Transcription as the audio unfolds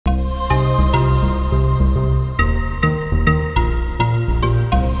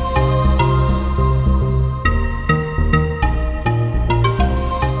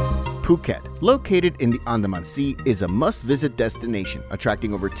Phuket, located in the Andaman Sea, is a must-visit destination,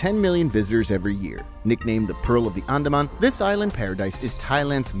 attracting over 10 million visitors every year. Nicknamed the Pearl of the Andaman, this island paradise is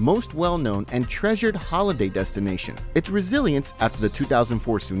Thailand's most well-known and treasured holiday destination. Its resilience after the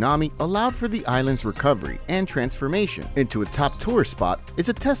 2004 tsunami allowed for the island's recovery and transformation into a top tourist spot is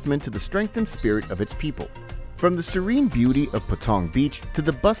a testament to the strength and spirit of its people. From the serene beauty of Patong Beach to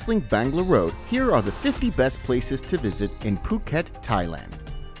the bustling Bangla Road, here are the 50 best places to visit in Phuket, Thailand.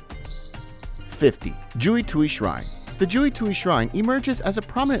 50. Jui Tui Shrine. The Jui Tui Shrine emerges as a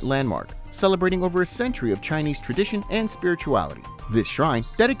prominent landmark, celebrating over a century of Chinese tradition and spirituality. This shrine,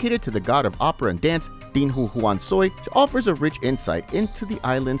 dedicated to the god of opera and dance, Tin Hu Huan Soi, offers a rich insight into the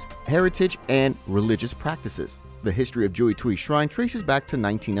island's heritage and religious practices. The history of Jui Tui Shrine traces back to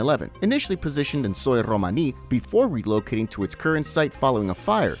 1911, initially positioned in Soi Romani before relocating to its current site following a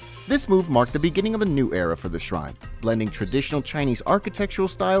fire. This move marked the beginning of a new era for the shrine, blending traditional Chinese architectural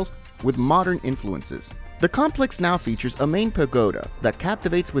styles with modern influences. The complex now features a main pagoda that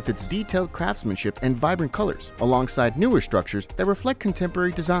captivates with its detailed craftsmanship and vibrant colors, alongside newer structures that reflect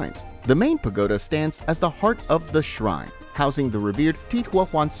contemporary designs. The main pagoda stands as the heart of the shrine, housing the revered Tin Hu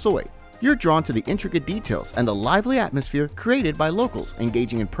Huan Soi. You're drawn to the intricate details and the lively atmosphere created by locals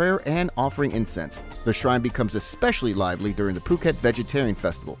engaging in prayer and offering incense. The shrine becomes especially lively during the Phuket Vegetarian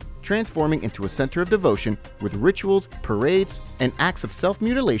Festival, transforming into a center of devotion with rituals, parades, and acts of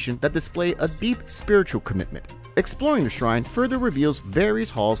self-mutilation that display a deep spiritual commitment. Exploring the shrine further reveals various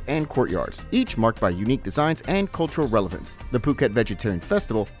halls and courtyards, each marked by unique designs and cultural relevance. The Phuket Vegetarian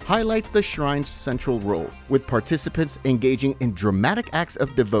Festival highlights the shrine's central role, with participants engaging in dramatic acts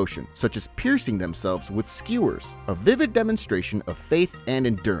of devotion, such as piercing themselves with skewers, a vivid demonstration of faith and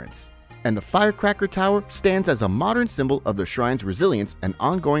endurance. And the Firecracker Tower stands as a modern symbol of the shrine's resilience and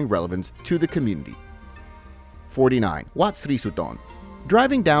ongoing relevance to the community. 49. Wat Sri Suthorn.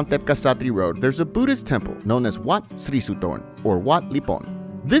 Driving down Tepkasatri Road, there's a Buddhist temple known as Wat Sri Suthorn or Wat Lipon.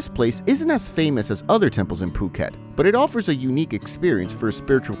 This place isn't as famous as other temples in Phuket, but it offers a unique experience for a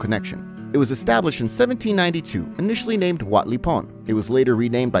spiritual connection. It was established in 1792, initially named Wat Lipon. It was later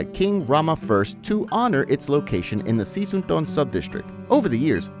renamed by King Rama I to honor its location in the Sisunton sub-district. Over the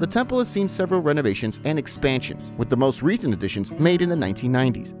years, the temple has seen several renovations and expansions, with the most recent additions made in the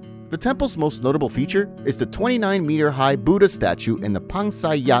 1990s. The temple's most notable feature is the 29-meter-high Buddha statue in the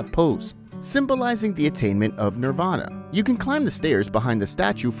Pangsai Yat pose, symbolizing the attainment of nirvana. You can climb the stairs behind the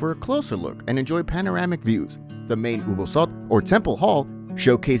statue for a closer look and enjoy panoramic views. The main ubosot, or temple hall,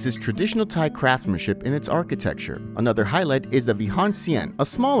 showcases traditional Thai craftsmanship in its architecture. Another highlight is the Vihan Sien, a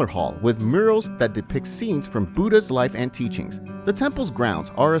smaller hall with murals that depict scenes from Buddha's life and teachings. The temple's grounds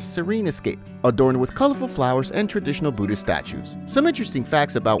are a serene escape, adorned with colorful flowers and traditional Buddhist statues. Some interesting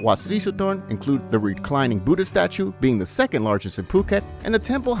facts about Wat Sri Suthorn include the reclining Buddha statue being the second largest in Phuket and the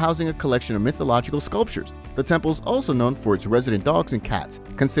temple housing a collection of mythological sculptures. The temple is also known for its resident dogs and cats,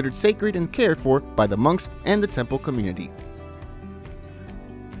 considered sacred and cared for by the monks and the temple community.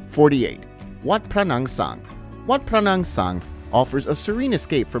 48. Wat Pranang Sang. Wat Pranang Sang offers a serene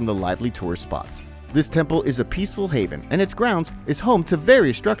escape from the lively tourist spots. This temple is a peaceful haven, and its grounds is home to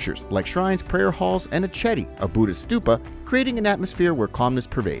various structures like shrines, prayer halls, and a chedi, a Buddhist stupa, creating an atmosphere where calmness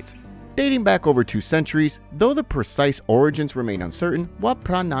pervades. Dating back over 2 centuries, though the precise origins remain uncertain, Wat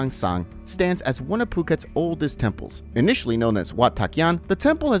Pranang Sang stands as one of Phuket's oldest temples. Initially known as Wat Takyan, the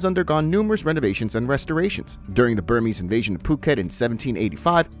temple has undergone numerous renovations and restorations. During the Burmese invasion of Phuket in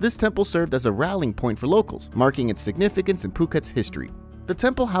 1785, this temple served as a rallying point for locals, marking its significance in Phuket's history. The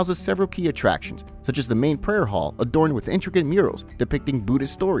temple houses several key attractions, such as the main prayer hall adorned with intricate murals depicting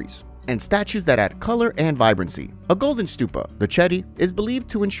Buddhist stories, and statues that add color and vibrancy. A golden stupa, the chedi, is believed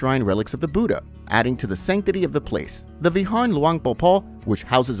to enshrine relics of the Buddha, adding to the sanctity of the place. The Vihan Luang Popo, which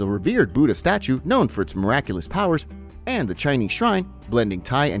houses a revered Buddha statue known for its miraculous powers, and the Chinese shrine, blending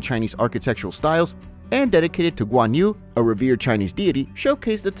Thai and Chinese architectural styles, and dedicated to Guan Yu, a revered Chinese deity,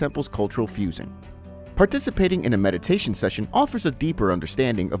 showcase the temple's cultural fusion. Participating in a meditation session offers a deeper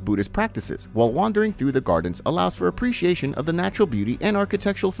understanding of Buddhist practices, while wandering through the gardens allows for appreciation of the natural beauty and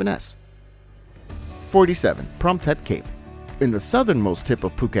architectural finesse. 47. Promthep Cape. In the southernmost tip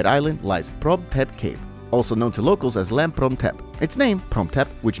of Phuket Island lies Promthep Cape, also known to locals as Lam Promthep. Its name, Promthep,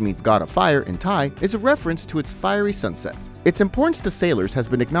 which means God of Fire in Thai, is a reference to its fiery sunsets. Its importance to sailors has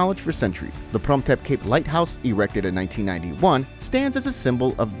been acknowledged for centuries. The Promthep Cape Lighthouse, erected in 1991, stands as a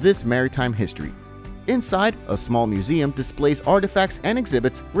symbol of this maritime history. Inside, a small museum displays artifacts and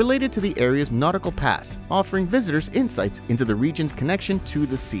exhibits related to the area's nautical past, offering visitors insights into the region's connection to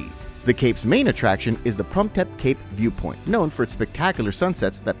the sea. The Cape's main attraction is the Promthep Cape Viewpoint, known for its spectacular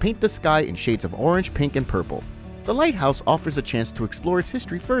sunsets that paint the sky in shades of orange, pink, and purple. The lighthouse offers a chance to explore its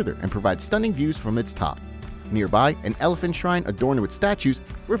history further and provide stunning views from its top. Nearby, an elephant shrine adorned with statues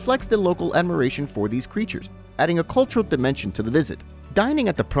reflects the local admiration for these creatures, adding a cultural dimension to the visit. Dining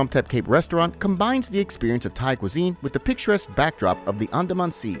at the Promthep Cape restaurant combines the experience of Thai cuisine with the picturesque backdrop of the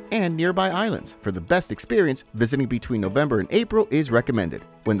Andaman Sea and nearby islands. For the best experience, visiting between November and April is recommended,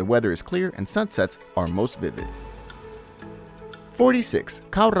 when the weather is clear and sunsets are most vivid. 46.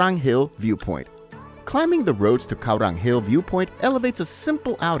 Khao Rang Hill Viewpoint. Climbing the roads to Khao Rang Hill Viewpoint elevates a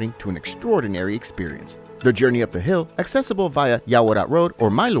simple outing to an extraordinary experience. The journey up the hill, accessible via Yawarat Road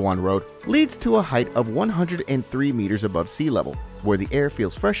or Mailuan Road, leads to a height of 103 meters above sea level, where the air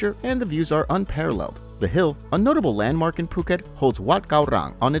feels fresher and the views are unparalleled. The hill, a notable landmark in Phuket, holds Wat Khao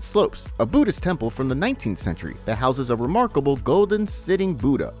Rang on its slopes, a Buddhist temple from the 19th century that houses a remarkable golden sitting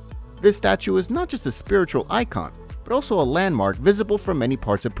Buddha. This statue is not just a spiritual icon, but also a landmark visible from many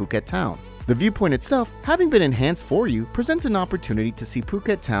parts of Phuket town. The viewpoint itself, having been enhanced for you, presents an opportunity to see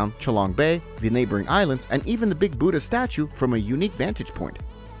Phuket town, Chalong Bay, the neighboring islands, and even the big Buddha statue from a unique vantage point.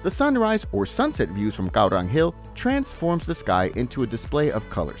 The sunrise or sunset views from Khao Rang Hill transforms the sky into a display of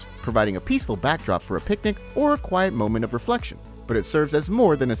colors, providing a peaceful backdrop for a picnic or a quiet moment of reflection, but it serves as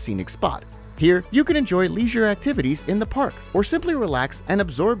more than a scenic spot. Here, you can enjoy leisure activities in the park or simply relax and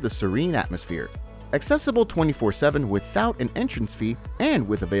absorb the serene atmosphere. Accessible 24/7 without an entrance fee and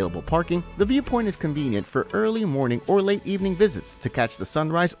with available parking, the viewpoint is convenient for early morning or late evening visits to catch the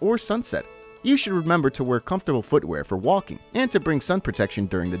sunrise or sunset. You should remember to wear comfortable footwear for walking and to bring sun protection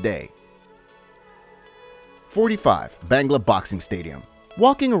during the day. 45. Bangla Boxing Stadium.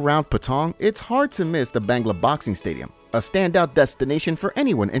 Walking around Patong, it's hard to miss the Bangla Boxing Stadium, a standout destination for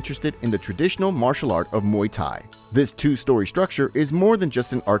anyone interested in the traditional martial art of Muay Thai. This two-story structure is more than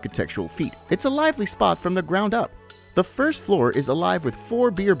just an architectural feat. It's a lively spot from the ground up. The first floor is alive with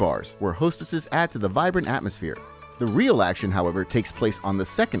 4 beer bars, where hostesses add to the vibrant atmosphere. The real action, however, takes place on the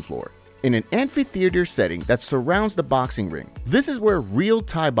second floor, in an amphitheater setting that surrounds the boxing ring. This is where real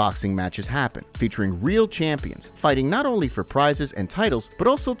Thai boxing matches happen, featuring real champions, fighting not only for prizes and titles, but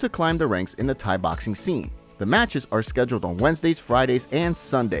also to climb the ranks in the Thai boxing scene. The matches are scheduled on Wednesdays, Fridays, and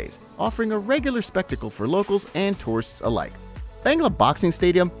Sundays, offering a regular spectacle for locals and tourists alike. Bangla Boxing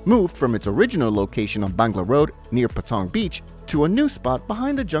Stadium moved from its original location on Bangla Road near Patong Beach to a new spot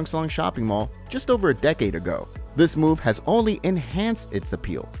behind the Jungsalong shopping mall just over a decade ago. This move has only enhanced its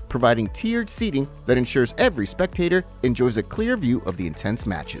appeal, providing tiered seating that ensures every spectator enjoys a clear view of the intense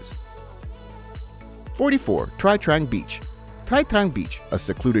matches. 44. Trai Trang Beach. Trai Trang Beach, a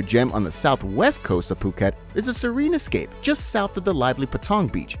secluded gem on the southwest coast of Phuket, is a serene escape just south of the lively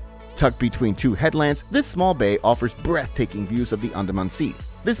Patong Beach. Tucked between 2 headlands, this small bay offers breathtaking views of the Andaman Sea.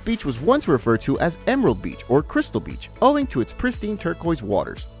 This beach was once referred to as Emerald Beach or Crystal Beach, owing to its pristine turquoise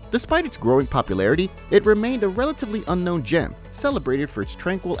waters. Despite its growing popularity, it remained a relatively unknown gem, celebrated for its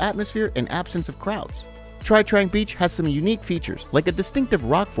tranquil atmosphere and absence of crowds. Trai Trang Beach has some unique features, like a distinctive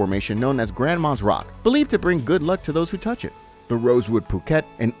rock formation known as Grandma's Rock, believed to bring good luck to those who touch it. The Rosewood Phuket,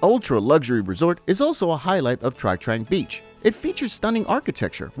 an ultra-luxury resort, is also a highlight of Trai Trang Beach. It features stunning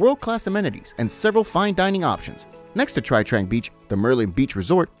architecture, world-class amenities, and several fine dining options. Next to Trai Trang Beach, the Merlin Beach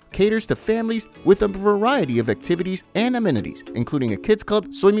Resort caters to families with a variety of activities and amenities, including a kids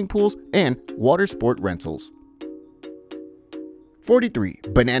club, swimming pools, and water sport rentals. 43.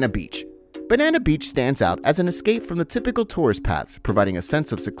 Banana Beach. Banana Beach stands out as an escape from the typical tourist paths, providing a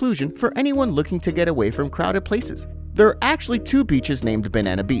sense of seclusion for anyone looking to get away from crowded places. There are actually 2 beaches named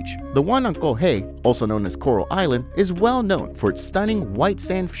Banana Beach. The one on Koh Hei, also known as Coral Island, is well known for its stunning white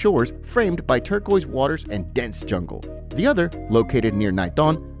sand shores framed by turquoise waters and dense jungle. The other, located near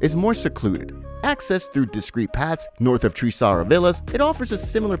Naiton, is more secluded. Accessed through discreet paths north of Trisara Villas, it offers a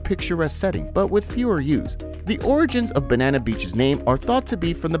similar picturesque setting, but with fewer views. The origins of Banana Beach's name are thought to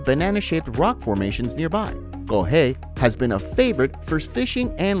be from the banana-shaped rock formations nearby. Koh Hei has been a favorite for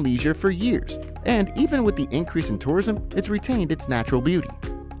fishing and leisure for years, and even with the increase in tourism, it's retained its natural beauty.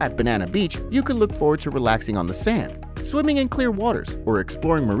 At Banana Beach, you can look forward to relaxing on the sand, swimming in clear waters, or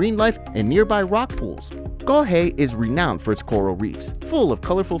exploring marine life in nearby rock pools. Koh Hei is renowned for its coral reefs, full of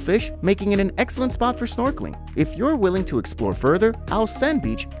colorful fish, making it an excellent spot for snorkeling. If you're willing to explore further, Ao Sen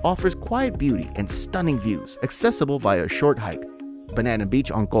Beach offers quiet beauty and stunning views, accessible via a short hike. Banana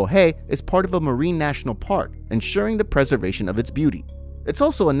Beach on Koh Hei is part of a marine national park, ensuring the preservation of its beauty. It's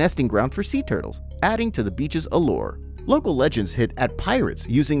also a nesting ground for sea turtles, adding to the beach's allure. Local legends hint at pirates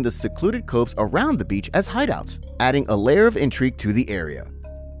using the secluded coves around the beach as hideouts, adding a layer of intrigue to the area.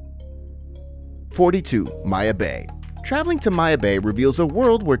 42. Maya Bay. Traveling to Maya Bay reveals a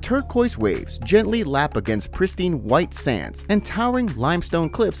world where turquoise waves gently lap against pristine white sands and towering limestone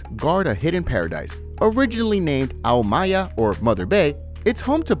cliffs guard a hidden paradise. Originally named Aomaya or Mother Bay, it's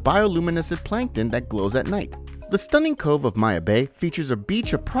home to bioluminescent plankton that glows at night. The stunning cove of Maya Bay features a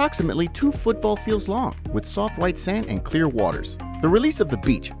beach approximately 2 football fields long, with soft white sand and clear waters. The release of The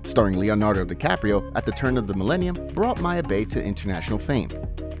Beach, starring Leonardo DiCaprio at the turn of the millennium, brought Maya Bay to international fame.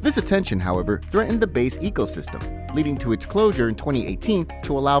 This attention, however, threatened the bay's ecosystem, leading to its closure in 2018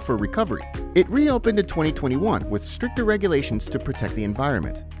 to allow for recovery. It reopened in 2021 with stricter regulations to protect the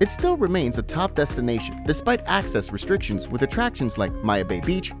environment. It still remains a top destination despite access restrictions, with attractions like Maya Bay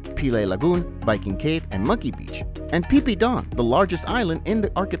Beach, Pile Lagoon, Viking Cave, and Monkey Beach, and Phi Phi Don, the largest island in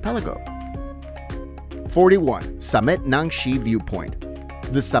the archipelago. 41. Samet Nang Shi Viewpoint.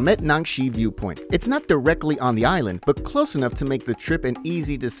 The Samet Nang Shi Viewpoint. It's not directly on the island, but close enough to make the trip an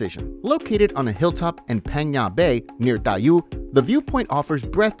easy decision. Located on a hilltop in Phang Nga Bay near Tayu, the viewpoint offers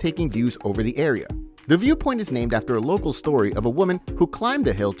breathtaking views over the area. The viewpoint is named after a local story of a woman who climbed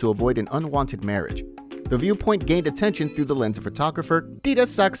the hill to avoid an unwanted marriage. The viewpoint gained attention through the lens of photographer Tira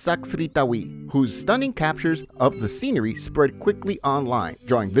Sak Sak Sritawi, whose stunning captures of the scenery spread quickly online,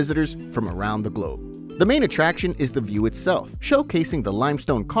 drawing visitors from around the globe. The main attraction is the view itself, showcasing the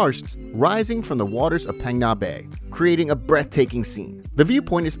limestone karsts rising from the waters of Phang Nga Bay, creating a breathtaking scene. The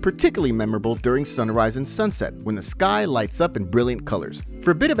viewpoint is particularly memorable during sunrise and sunset, when the sky lights up in brilliant colors.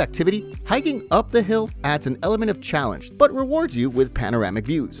 For a bit of activity, hiking up the hill adds an element of challenge, but rewards you with panoramic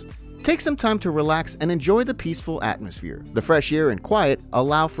views. Take some time to relax and enjoy the peaceful atmosphere. The fresh air and quiet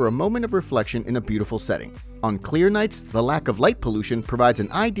allow for a moment of reflection in a beautiful setting. On clear nights, the lack of light pollution provides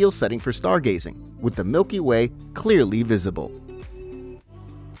an ideal setting for stargazing, with the Milky Way clearly visible.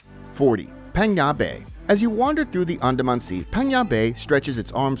 40. Phang Nga Bay. As you wander through the Andaman Sea, Phang Nga Bay stretches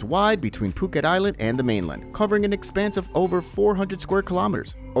its arms wide between Phuket Island and the mainland, covering an expanse of over 400 square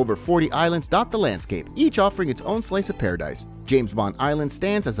kilometers. Over 40 islands dot the landscape, each offering its own slice of paradise. James Bond Island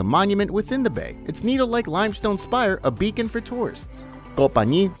stands as a monument within the bay, its needle-like limestone spire a beacon for tourists. Koh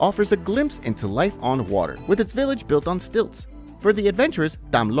Phangan offers a glimpse into life on water, with its village built on stilts. For the adventurous,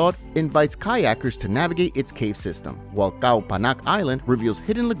 Tam Lod invites kayakers to navigate its cave system, while Khao Phanak Island reveals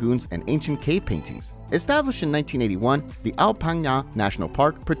hidden lagoons and ancient cave paintings. Established in 1981, the Ao Phang Nga National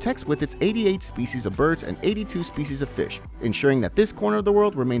Park protects with its 88 species of birds and 82 species of fish, ensuring that this corner of the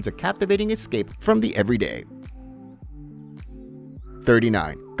world remains a captivating escape from the everyday.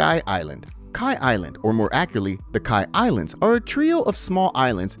 39. Kai Island. Kai Island, or more accurately, the Kai Islands, are a trio of small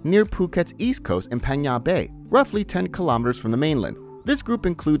islands near Phuket's east coast in Phang Nga Bay, roughly 10 kilometers from the mainland. This group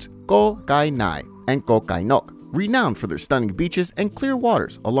includes Koh Kai Nai and Koh Kai Nok, renowned for their stunning beaches and clear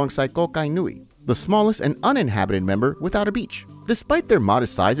waters, alongside Koh Kai Nui, the smallest and uninhabited member without a beach. Despite their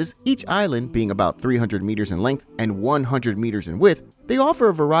modest sizes, each island being about 300 meters in length and 100 meters in width, they offer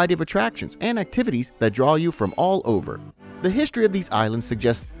a variety of attractions and activities that draw you from all over. The history of these islands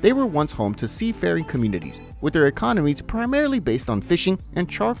suggests they were once home to seafaring communities, with their economies primarily based on fishing and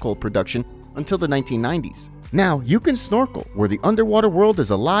charcoal production until the 1990s. Now you can snorkel, where the underwater world is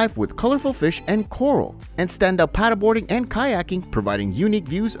alive with colorful fish and coral, and stand up paddleboarding and kayaking, providing unique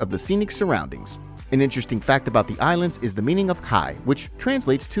views of the scenic surroundings. An interesting fact about the islands is the meaning of Kai, which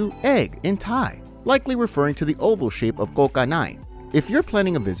translates to egg in Thai, likely referring to the oval shape of Koh Ka Nai. If you're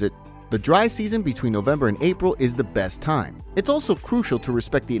planning a visit, the dry season between November and April is the best time. It's also crucial to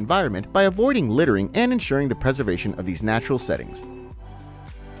respect the environment by avoiding littering and ensuring the preservation of these natural settings.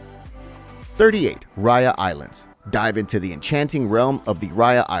 38. Raya Islands. Dive into the enchanting realm of the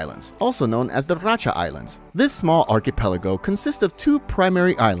Raya Islands, also known as the Racha Islands. This small archipelago consists of 2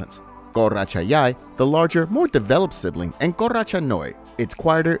 primary islands, Koh Racha Yai, the larger, more developed sibling, and Koh Racha Noi, its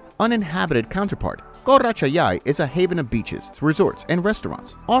quieter, uninhabited counterpart. Koh Racha Yai is a haven of beaches, resorts, and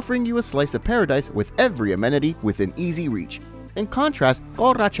restaurants, offering you a slice of paradise with every amenity within easy reach. In contrast,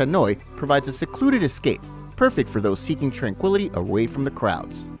 Koh Racha Noi provides a secluded escape, perfect for those seeking tranquility away from the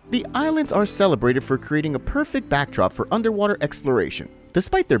crowds. The islands are celebrated for creating a perfect backdrop for underwater exploration.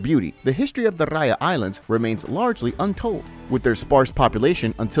 Despite their beauty, the history of the Raya Islands remains largely untold. With their sparse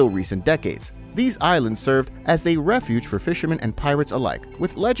population until recent decades, these islands served as a refuge for fishermen and pirates alike,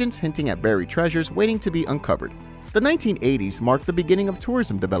 with legends hinting at buried treasures waiting to be uncovered. The 1980s marked the beginning of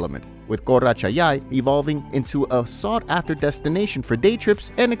tourism development, with Koh Racha Yai evolving into a sought-after destination for day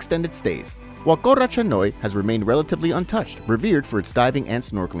trips and extended stays, while Koh Racha Noi has remained relatively untouched, revered for its diving and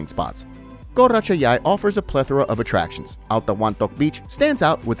snorkeling spots. Koh Racha Yai offers a plethora of attractions. Ao Tawan Tok Beach stands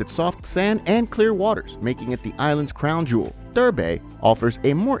out with its soft sand and clear waters, making it the island's crown jewel. Tur Bay offers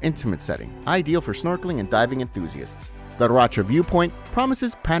a more intimate setting, ideal for snorkeling and diving enthusiasts. The Racha Viewpoint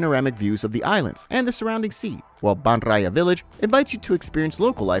promises panoramic views of the islands and the surrounding sea, while Ban Raya Village invites you to experience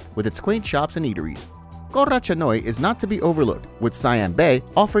local life with its quaint shops and eateries. Koh Ratchanoi is not to be overlooked, with Siam Bay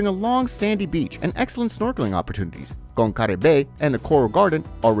offering a long sandy beach and excellent snorkeling opportunities. Gongkare Bay and the Coral Garden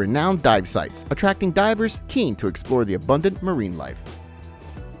are renowned dive sites, attracting divers keen to explore the abundant marine life.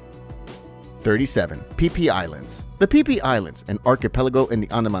 37. Phi Phi Islands. The Phi Phi Islands, an archipelago in the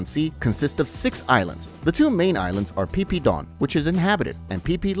Andaman Sea, consist of 6 islands. The 2 main islands are Phi Phi Don, which is inhabited, and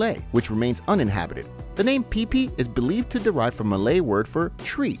Phi Phi Leh, which remains uninhabited. The name Phi Phi is believed to derive from a Malay word for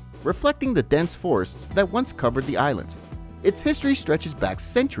tree, reflecting the dense forests that once covered the islands. Its history stretches back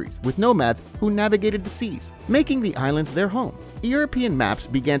centuries, with nomads who navigated the seas, making the islands their home. European maps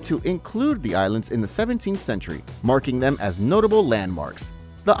began to include the islands in the 17th century, marking them as notable landmarks.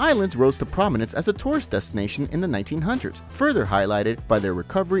 The islands rose to prominence as a tourist destination in the 1900s, further highlighted by their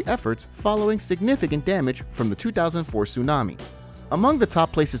recovery efforts following significant damage from the 2004 tsunami. Among the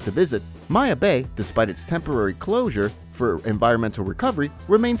top places to visit, Maya Bay, despite its temporary closure for environmental recovery,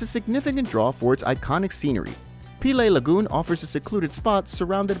 remains a significant draw for its iconic scenery. Pile Lagoon offers a secluded spot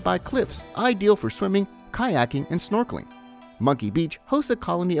surrounded by cliffs, ideal for swimming, kayaking, and snorkeling. Monkey Beach hosts a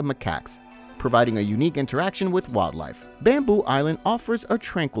colony of macaques, providing a unique interaction with wildlife. Bamboo Island offers a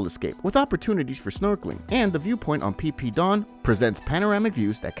tranquil escape with opportunities for snorkeling, and the viewpoint on Phi Phi Don presents panoramic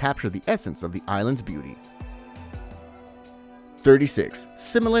views that capture the essence of the island's beauty. 36.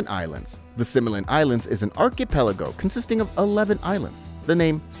 Similan Islands. The Similan Islands is an archipelago consisting of 11 islands. The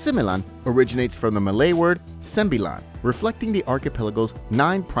name Similan originates from the Malay word Sembilan, reflecting the archipelago's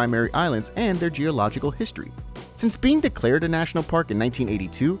 9 primary islands and their geological history. Since being declared a national park in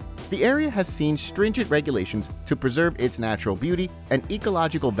 1982, the area has seen stringent regulations to preserve its natural beauty and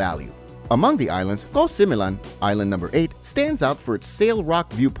ecological value. Among the islands, Koh Similan, island number 8, stands out for its Sail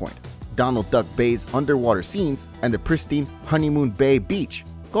Rock viewpoint, Donald Duck Bay's underwater scenes, and the pristine Honeymoon Bay beach.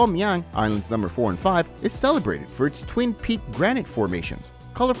 Koh Myang, islands number 4 and 5, is celebrated for its twin peak granite formations,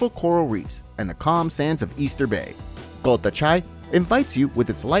 colorful coral reefs, and the calm sands of Easter Bay. Koh Tachai invites you with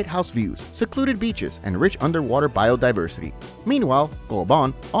its lighthouse views, secluded beaches, and rich underwater biodiversity. Meanwhile, Koh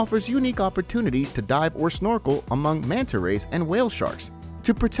Bon offers unique opportunities to dive or snorkel among manta rays and whale sharks.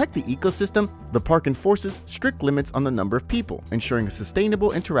 To protect the ecosystem, the park enforces strict limits on the number of people, ensuring a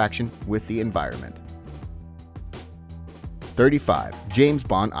sustainable interaction with the environment. 35. James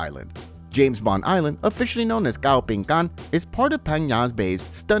Bond Island. James Bond Island, officially known as Kao Ping Kan, is part of Phang Nga Bay's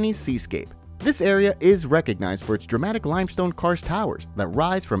stunning seascape. This area is recognized for its dramatic limestone karst towers that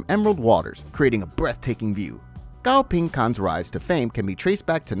rise from emerald waters, creating a breathtaking view. Kao Ping Kan's rise to fame can be traced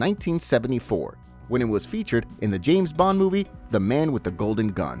back to 1974, when it was featured in the James Bond movie The Man with the Golden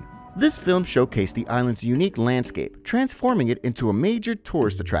Gun. This film showcased the island's unique landscape, transforming it into a major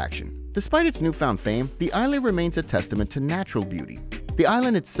tourist attraction. Despite its newfound fame, the island remains a testament to natural beauty. The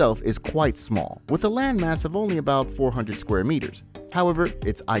island itself is quite small, with a landmass of only about 400 square meters. However,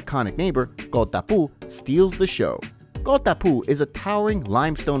 its iconic neighbor, Koh Tapu, steals the show. Koh Tapu is a towering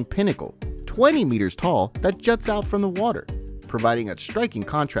limestone pinnacle, 20 meters tall, that juts out from the water, providing a striking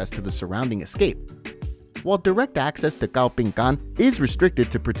contrast to the surrounding escape. While direct access to Kao Ping Kan is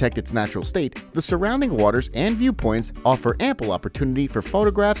restricted to protect its natural state, the surrounding waters and viewpoints offer ample opportunity for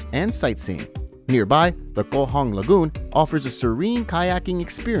photographs and sightseeing. Nearby, the Koh Hong Lagoon offers a serene kayaking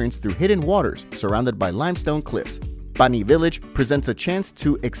experience through hidden waters surrounded by limestone cliffs. Bani Village presents a chance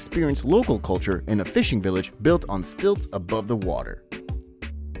to experience local culture in a fishing village built on stilts above the water.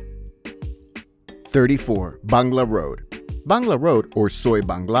 34. Bangla Road. Bangla Road, or Soy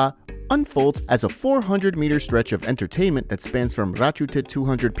Bangla, unfolds as a 400-meter stretch of entertainment that spans from Ratchathit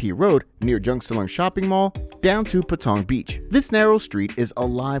 200p Road near Jungsalang Shopping Mall down to Patong Beach. This narrow street is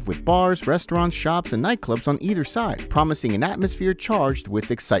alive with bars, restaurants, shops, and nightclubs on either side, promising an atmosphere charged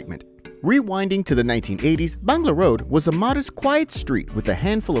with excitement. Rewinding to the 1980s, Bangla Road was a modest, quiet street with a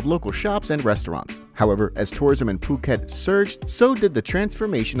handful of local shops and restaurants. However, as tourism in Phuket surged, so did the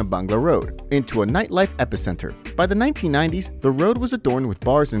transformation of Bangla Road into a nightlife epicenter. By the 1990s, the road was adorned with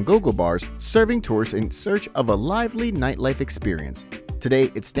bars and go-go bars, serving tourists in search of a lively nightlife experience.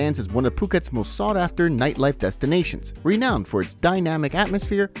 Today, it stands as one of Phuket's most sought-after nightlife destinations, renowned for its dynamic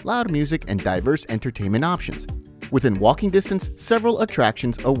atmosphere, loud music, and diverse entertainment options. Within walking distance, several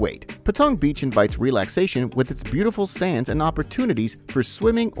attractions await. Patong Beach invites relaxation with its beautiful sands and opportunities for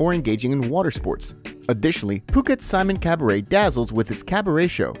swimming or engaging in water sports. Additionally, Phuket's Simon Cabaret dazzles with its cabaret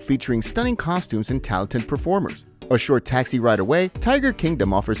show featuring stunning costumes and talented performers. A short taxi ride away, Tiger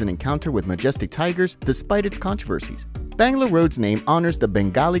Kingdom offers an encounter with majestic tigers despite its controversies. Bangla Road's name honors the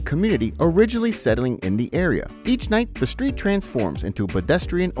Bengali community originally settling in the area. Each night, the street transforms into a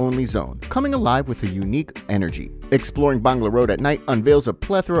pedestrian-only zone, coming alive with a unique energy. Exploring Bangla Road at night unveils a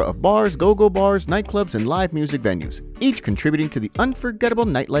plethora of bars, go-go bars, nightclubs, and live music venues, each contributing to the unforgettable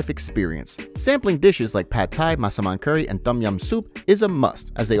nightlife experience. Sampling dishes like pad thai, masaman curry, and tom yum soup is a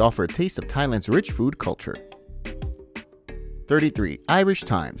must, as they offer a taste of Thailand's rich food culture. 33. Irish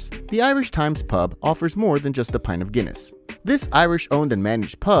Times. The Irish Times pub offers more than just a pint of Guinness. This Irish-owned and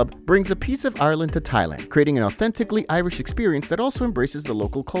managed pub brings a piece of Ireland to Thailand, creating an authentically Irish experience that also embraces the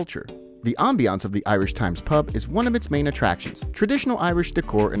local culture. The ambiance of the Irish Times pub is one of its main attractions. Traditional Irish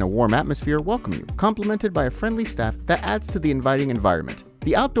decor and a warm atmosphere welcome you, complemented by a friendly staff that adds to the inviting environment.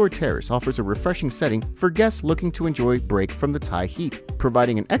 The outdoor terrace offers a refreshing setting for guests looking to enjoy a break from the Thai heat,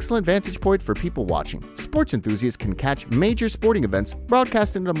 providing an excellent vantage point for people watching. Sports enthusiasts can catch major sporting events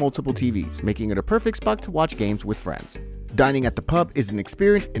broadcasted on multiple TVs, making it a perfect spot to watch games with friends. Dining at the pub is an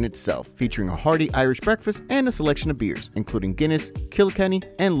experience in itself, featuring a hearty Irish breakfast and a selection of beers, including Guinness, Kilkenny,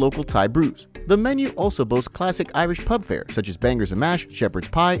 and local Thai brews. The menu also boasts classic Irish pub fare, such as bangers and mash, shepherd's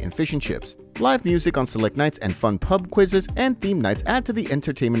pie, and fish and chips. Live music on select nights and fun pub quizzes and theme nights add to the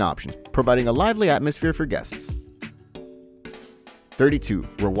entertainment options, providing a lively atmosphere for guests. 32.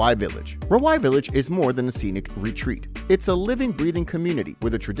 Rawai Village. Rawai Village is more than a scenic retreat. It's a living, breathing community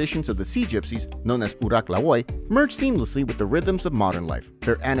where the traditions of the Sea Gypsies, known as Urak Lawoi, merge seamlessly with the rhythms of modern life.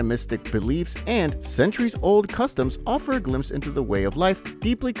 Their animistic beliefs and centuries-old customs offer a glimpse into the way of life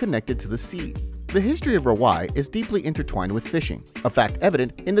deeply connected to the sea. The history of Rawai is deeply intertwined with fishing, a fact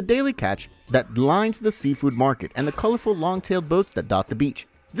evident in the daily catch that lines the seafood market and the colorful long-tailed boats that dot the beach.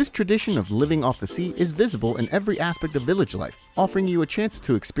 This tradition of living off the sea is visible in every aspect of village life, offering you a chance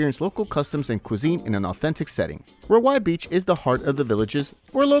to experience local customs and cuisine in an authentic setting. Rawai Beach is the heart of the villages,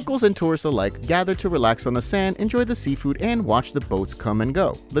 where locals and tourists alike gather to relax on the sand, enjoy the seafood, and watch the boats come and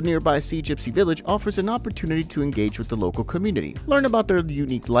go. The nearby Sea Gypsy village offers an opportunity to engage with the local community, learn about their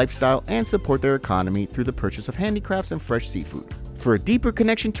unique lifestyle, and support their economy through the purchase of handicrafts and fresh seafood. For a deeper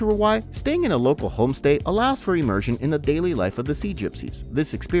connection to Rawai, staying in a local homestay allows for immersion in the daily life of the Sea Gypsies.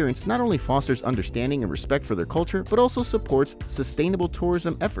 This experience not only fosters understanding and respect for their culture, but also supports sustainable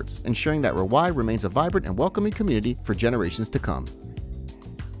tourism efforts, ensuring that Rawai remains a vibrant and welcoming community for generations to come.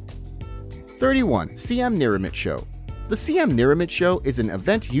 31. Siam Niramit Show. The Siam Niramit Show is an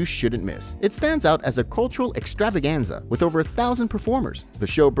event you shouldn't miss. It stands out as a cultural extravaganza with over 1,000 performers. The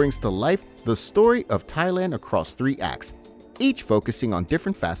show brings to life the story of Thailand across 3 acts, each focusing on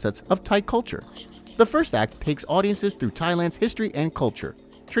different facets of Thai culture. The first act takes audiences through Thailand's history and culture,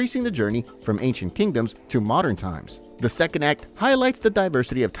 tracing the journey from ancient kingdoms to modern times. The second act highlights the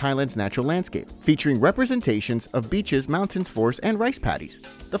diversity of Thailand's natural landscape, featuring representations of beaches, mountains, forests, and rice paddies.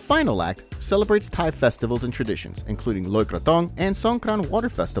 The final act celebrates Thai festivals and traditions, including Loi Krathong and Songkran Water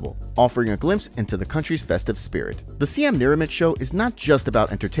Festival, offering a glimpse into the country's festive spirit. The Siam Niramit Show is not just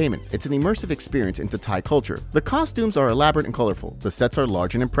about entertainment, it's an immersive experience into Thai culture. The costumes are elaborate and colorful, the sets are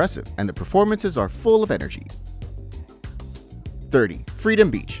large and impressive, and the performances are full of energy. 30.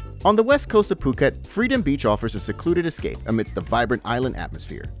 Freedom Beach. On the west coast of Phuket, Freedom Beach offers a secluded escape amidst the vibrant island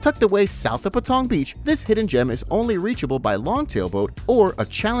atmosphere. Tucked away south of Patong Beach, this hidden gem is only reachable by long-tail boat or a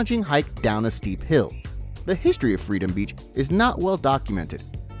challenging hike down a steep hill. The history of Freedom Beach is not well documented,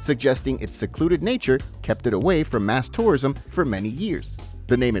 suggesting its secluded nature kept it away from mass tourism for many years.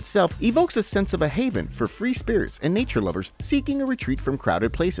 The name itself evokes a sense of a haven for free spirits and nature lovers seeking a retreat from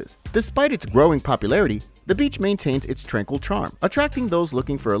crowded places. Despite its growing popularity, the beach maintains its tranquil charm, attracting those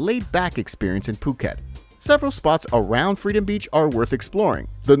looking for a laid-back experience in Phuket. Several spots around Freedom Beach are worth exploring.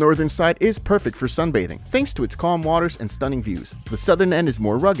 The northern side is perfect for sunbathing, thanks to its calm waters and stunning views. The southern end is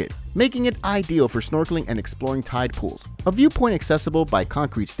more rugged, making it ideal for snorkeling and exploring tide pools. A viewpoint accessible by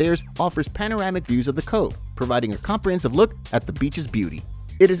concrete stairs offers panoramic views of the cove, providing a comprehensive look at the beach's beauty.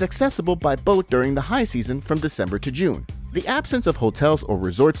 It is accessible by boat during the high season from December to June. The absence of hotels or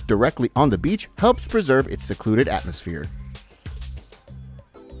resorts directly on the beach helps preserve its secluded atmosphere.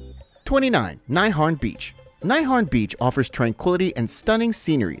 29. Nai Harn Beach. Nai Harn Beach offers tranquility and stunning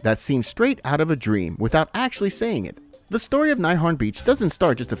scenery that seems straight out of a dream without actually saying it. The story of Nai Harn Beach doesn't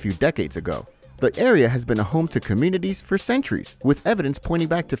start just a few decades ago. The area has been a home to communities for centuries, with evidence pointing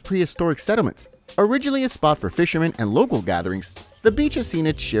back to prehistoric settlements. Originally a spot for fishermen and local gatherings, the beach has seen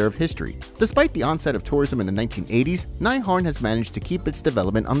its share of history. Despite the onset of tourism in the 1980s, Nai Harn has managed to keep its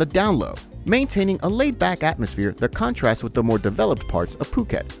development on the down low, maintaining a laid-back atmosphere that contrasts with the more developed parts of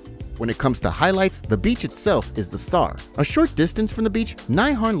Phuket. When it comes to highlights, the beach itself is the star. A short distance from the beach,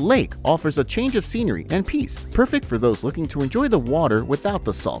 Nai Harn Lake offers a change of scenery and peace, perfect for those looking to enjoy the water without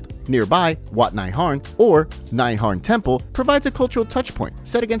the salt. Nearby, Wat Nai Harn, or Nai Harn Temple, provides a cultural touchpoint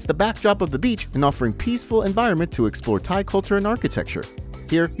set against the backdrop of the beach and offering peaceful environment to explore Thai culture and architecture.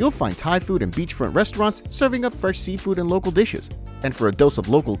 Here, you'll find Thai food and beachfront restaurants serving up fresh seafood and local dishes. And for a dose of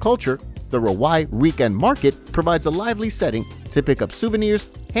local culture, the Rawai Weekend Market provides a lively setting to pick up souvenirs,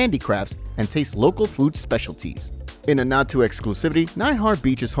 handicrafts, and taste local food specialties. In a nod to exclusivity, Nai Harn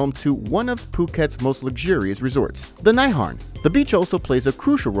Beach is home to one of Phuket's most luxurious resorts, the Nai Harn. The beach also plays a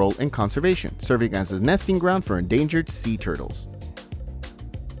crucial role in conservation, serving as a nesting ground for endangered sea turtles.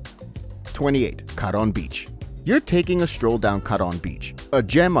 28. Karon Beach. You're taking a stroll down Karon Beach, a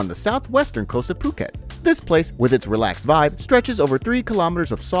gem on the southwestern coast of Phuket. This place, with its relaxed vibe, stretches over 3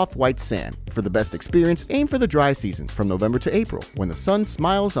 kilometers of soft white sand. For the best experience, aim for the dry season from November to April, when the sun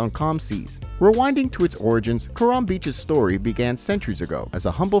smiles on calm seas. Rewinding to its origins, Karon Beach's story began centuries ago as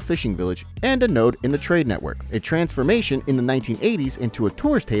a humble fishing village and a node in the trade network. A transformation in the 1980s into a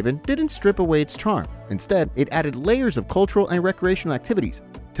tourist haven didn't strip away its charm. Instead, it added layers of cultural and recreational activities.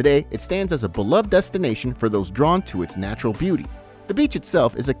 Today, it stands as a beloved destination for those drawn to its natural beauty. The beach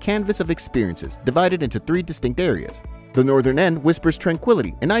itself is a canvas of experiences divided into 3 distinct areas. The northern end whispers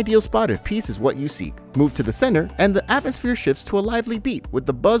tranquility, an ideal spot if peace is what you seek. Move to the center, and the atmosphere shifts to a lively beat with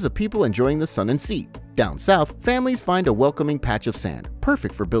the buzz of people enjoying the sun and sea. Down south, families find a welcoming patch of sand,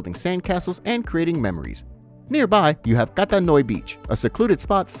 perfect for building sandcastles and creating memories. Nearby, you have Kata Noi Beach, a secluded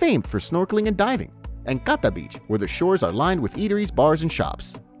spot famed for snorkeling and diving, and Kata Beach, where the shores are lined with eateries, bars, and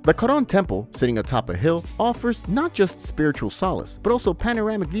shops. The Karon Temple, sitting atop a hill, offers not just spiritual solace, but also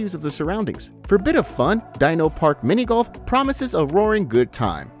panoramic views of the surroundings. For a bit of fun, Dino Park Mini Golf promises a roaring good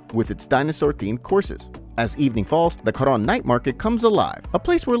time, with its dinosaur-themed courses. As evening falls, the Karon Night Market comes alive, a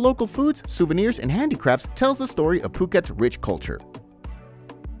place where local foods, souvenirs, and handicrafts tells the story of Phuket's rich culture.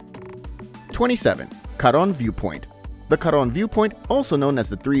 27. Karon Viewpoint. The Karon Viewpoint, also known as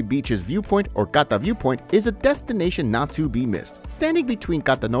the Three Beaches Viewpoint or Kata Viewpoint, is a destination not to be missed. Standing between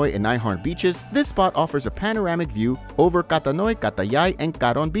Kata Noi and Nai Harn beaches, this spot offers a panoramic view over Kata Noi, Kata Yai, and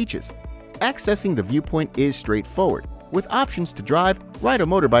Karon beaches. Accessing the viewpoint is straightforward, with options to drive, ride a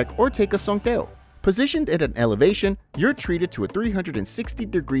motorbike, or take a songteo. Positioned at an elevation, you're treated to a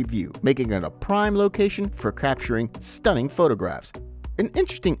 360-degree view, making it a prime location for capturing stunning photographs. An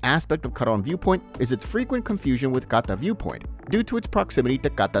interesting aspect of Karon Viewpoint is its frequent confusion with Kata Viewpoint due to its proximity to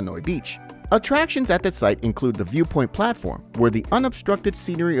Kata Noi Beach. Attractions at the site include the viewpoint platform, where the unobstructed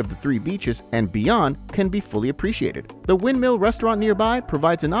scenery of the 3 beaches and beyond can be fully appreciated. The Windmill restaurant nearby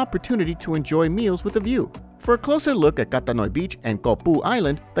provides an opportunity to enjoy meals with a view. For a closer look at Kata Noi Beach and Koh Phu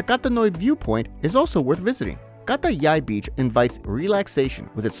Island, the Kata Noi Viewpoint is also worth visiting. Kata Yai Beach invites relaxation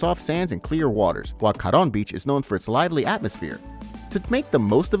with its soft sands and clear waters, while Karon Beach is known for its lively atmosphere. To make the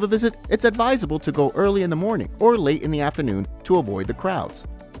most of a visit, it's advisable to go early in the morning or late in the afternoon to avoid the crowds.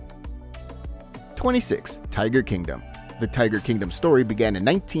 26. Tiger Kingdom. The Tiger Kingdom story began in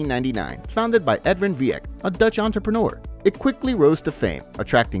 1999, founded by Edwin Vieck, a Dutch entrepreneur. It quickly rose to fame,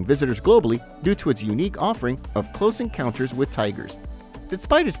 attracting visitors globally due to its unique offering of close encounters with tigers.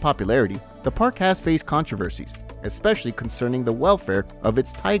 Despite its popularity, the park has faced controversies, especially concerning the welfare of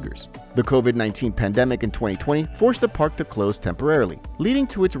its tigers. The COVID-19 pandemic in 2020 forced the park to close temporarily, leading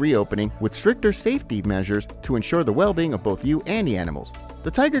to its reopening with stricter safety measures to ensure the well-being of both you and the animals.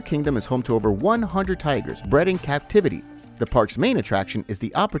 The Tiger Kingdom is home to over 100 tigers bred in captivity. The park's main attraction is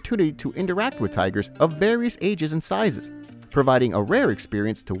the opportunity to interact with tigers of various ages and sizes, providing a rare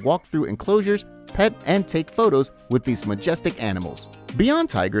experience to walk through enclosures, pet, and take photos with these majestic animals. Beyond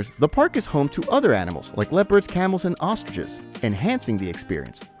tigers, the park is home to other animals like leopards, camels, and ostriches, enhancing the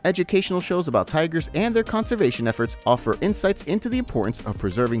experience. Educational shows about tigers and their conservation efforts offer insights into the importance of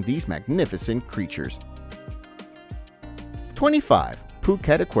preserving these magnificent creatures. 25.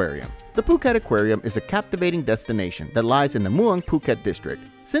 Phuket Aquarium. The Phuket Aquarium is a captivating destination that lies in the Muang Phuket district.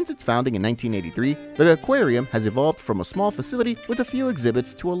 Since its founding in 1983, the aquarium has evolved from a small facility with a few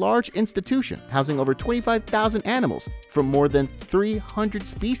exhibits to a large institution housing over 25,000 animals from more than 300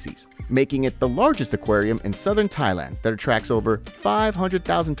 species, making it the largest aquarium in southern Thailand that attracts over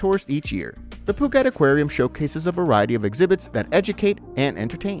 500,000 tourists each year. The Phuket Aquarium showcases a variety of exhibits that educate and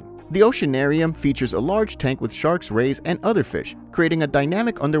entertain. The Oceanarium features a large tank with sharks, rays, and other fish, creating a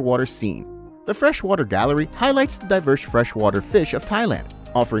dynamic underwater scene. The Freshwater Gallery highlights the diverse freshwater fish of Thailand,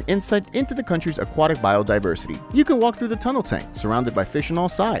 offering insight into the country's aquatic biodiversity. You can walk through the tunnel tank, surrounded by fish on all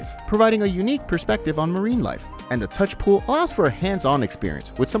sides, providing a unique perspective on marine life. And the touch pool allows for a hands-on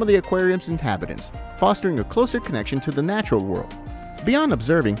experience with some of the aquarium's inhabitants, fostering a closer connection to the natural world. Beyond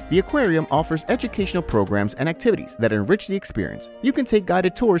observing, the aquarium offers educational programs and activities that enrich the experience. You can take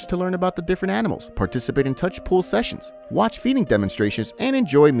guided tours to learn about the different animals, participate in touch pool sessions, watch feeding demonstrations, and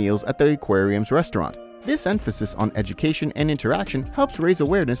enjoy meals at the aquarium's restaurant. This emphasis on education and interaction helps raise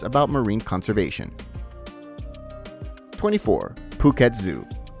awareness about marine conservation. 24. Phuket Zoo.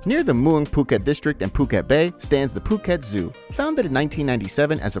 Near the Muang Phuket district and Phuket Bay stands the Phuket Zoo. Founded in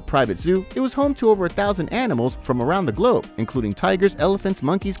 1997 as a private zoo, it was home to over 1,000 animals from around the globe, including tigers, elephants,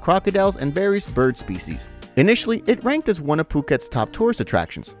 monkeys, crocodiles, and various bird species. Initially, it ranked as one of Phuket's top tourist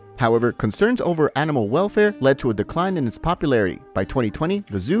attractions. However, concerns over animal welfare led to a decline in its popularity. By 2020,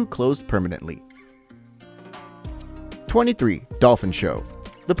 the zoo closed permanently. 23. Dolphin Show.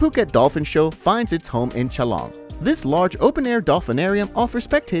 The Phuket Dolphin Show finds its home in Chalong. This large open-air dolphinarium offers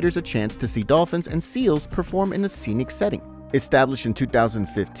spectators a chance to see dolphins and seals perform in a scenic setting. Established in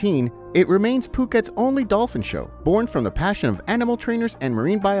 2015, it remains Phuket's only dolphin show, born from the passion of animal trainers and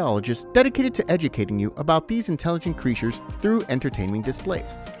marine biologists dedicated to educating you about these intelligent creatures through entertaining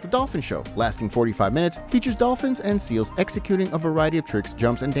displays. The dolphin show, lasting 45 minutes, features dolphins and seals executing a variety of tricks,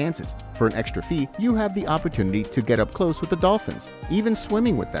 jumps, and dances. For an extra fee, you have the opportunity to get up close with the dolphins, even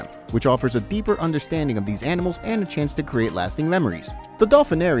swimming with them, which offers a deeper understanding of these animals and a chance to create lasting memories. The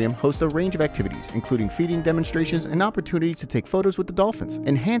Dolphinarium hosts a range of activities, including feeding demonstrations and opportunities to take photos with the dolphins,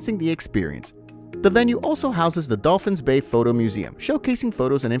 enhancing the experience. The venue also houses the Dolphins Bay Photo Museum, showcasing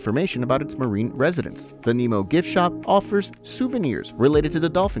photos and information about its marine residents. The Nemo Gift Shop offers souvenirs related to the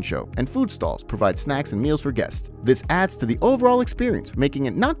dolphin show, and food stalls provide snacks and meals for guests. This adds to the overall experience, making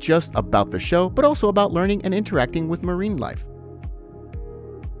it not just about the show, but also about learning and interacting with marine life.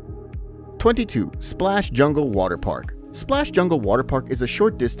 22. Splash Jungle Water Park. Splash Jungle Water Park is a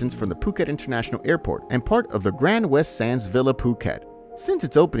short distance from the Phuket International Airport and part of the Grand West Sands Villa Phuket. Since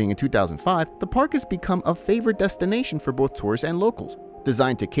its opening in 2005, the park has become a favorite destination for both tourists and locals.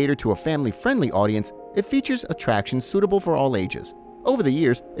 Designed to cater to a family-friendly audience, it features attractions suitable for all ages. Over the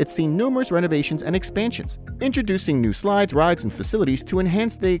years, it's seen numerous renovations and expansions, introducing new slides, rides, and facilities to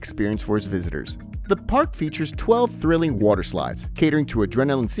enhance the experience for its visitors. The park features 12 thrilling water slides, catering to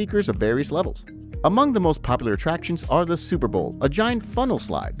adrenaline seekers of various levels. Among the most popular attractions are the Super Bowl, a giant funnel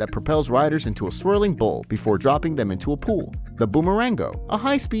slide that propels riders into a swirling bowl before dropping them into a pool. The Boomerango, a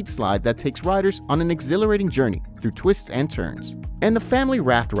high-speed slide that takes riders on an exhilarating journey through twists and turns. And the Family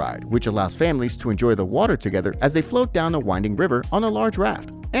Raft Ride, which allows families to enjoy the water together as they float down a winding river on a large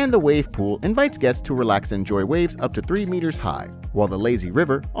raft. And the Wave Pool invites guests to relax and enjoy waves up to 3 meters high, while the Lazy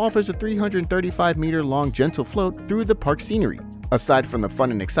River offers a 335-meter-long gentle float through the park scenery. Aside from the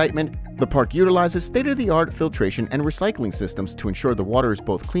fun and excitement, the park utilizes state-of-the-art filtration and recycling systems to ensure the water is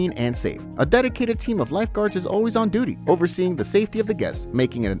both clean and safe. A dedicated team of lifeguards is always on duty, overseeing the safety of the guests,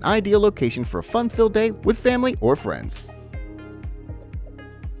 making it an ideal location for a fun-filled day with family or friends.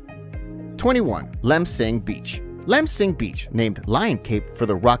 21. Lam Sing Beach. Lam Sing Beach, named Lion Cape for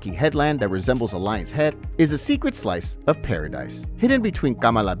the rocky headland that resembles a lion's head, is a secret slice of paradise. Hidden between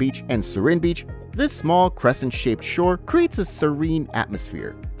Kamala Beach and Surin Beach, this small crescent-shaped shore creates a serene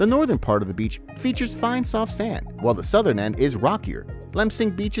atmosphere. The northern part of the beach features fine soft sand, while the southern end is rockier. Lam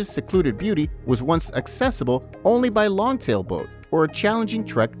Sing Beach's secluded beauty was once accessible only by longtail boat or a challenging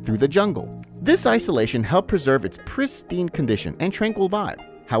trek through the jungle. This isolation helped preserve its pristine condition and tranquil vibe.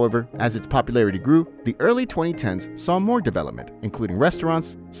 However, as its popularity grew, the early 2010s saw more development, including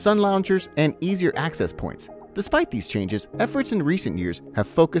restaurants, sun loungers, and easier access points. Despite these changes, efforts in recent years have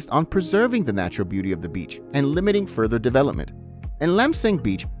focused on preserving the natural beauty of the beach and limiting further development. In Lam Sing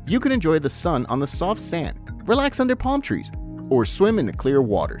Beach, you can enjoy the sun on the soft sand, relax under palm trees, or swim in the clear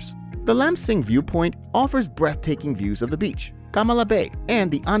waters. The Lam Sing viewpoint offers breathtaking views of the beach, Kamala Bay, and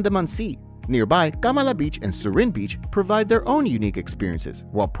the Andaman Sea. Nearby, Kamala Beach and Surin Beach provide their own unique experiences,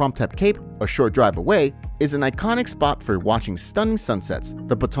 while Promtep Cape, a short drive away, is an iconic spot for watching stunning sunsets.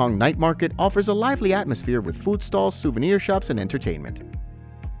 The Patong Night Market offers a lively atmosphere with food stalls, souvenir shops, and entertainment.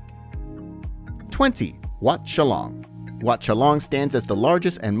 20. Wat Chalong. Wat Chalong stands as the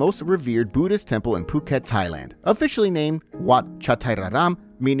largest and most revered Buddhist temple in Phuket, Thailand. Officially named Wat Chathairam,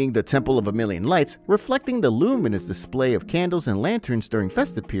 meaning the Temple of a Million Lights, reflecting the luminous display of candles and lanterns during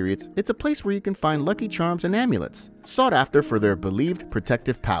festive periods, it's a place where you can find lucky charms and amulets, sought after for their believed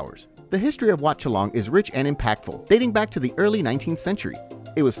protective powers. The history of Wat Chalong is rich and impactful, dating back to the early 19th century.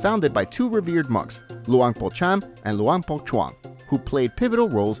 It was founded by two revered monks, Luang Po Cham and Luang Po Chuang, who played pivotal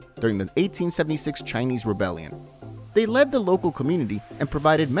roles during the 1876 Chinese Rebellion. They led the local community and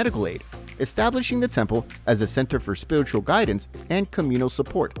provided medical aid, establishing the temple as a center for spiritual guidance and communal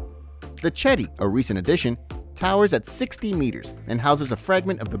support. The Chedi, a recent addition, towers at 60 meters and houses a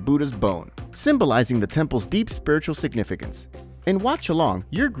fragment of the Buddha's bone, symbolizing the temple's deep spiritual significance. In Wat Chalong,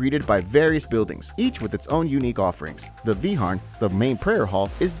 you're greeted by various buildings, each with its own unique offerings. The Viharn, the main prayer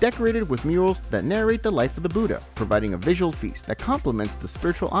hall, is decorated with murals that narrate the life of the Buddha, providing a visual feast that complements the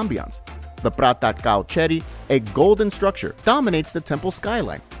spiritual ambiance. The Pratat Kao Cheri, a golden structure, dominates the temple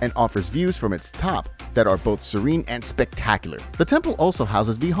skyline and offers views from its top that are both serene and spectacular. The temple also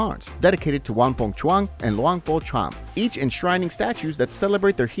houses viharns, dedicated to Wanpong Chuang and Luangpo Cham, each enshrining statues that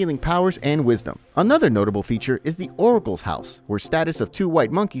celebrate their healing powers and wisdom. Another notable feature is the Oracle's House, where statues of two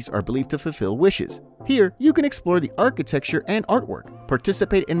white monkeys are believed to fulfill wishes. Here, you can explore the architecture and artwork,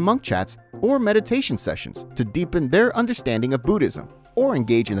 participate in monk chats or meditation sessions to deepen their understanding of Buddhism, or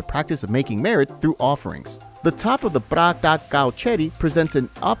engage in the practice of making merit through offerings. The top of the Pratat Kao Cheri presents an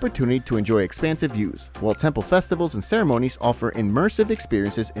opportunity to enjoy expansive views, while temple festivals and ceremonies offer immersive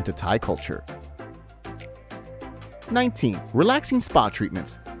experiences into Thai culture. 19. Relaxing spa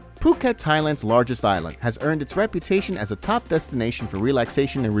treatments. Phuket, Thailand's largest island, has earned its reputation as a top destination for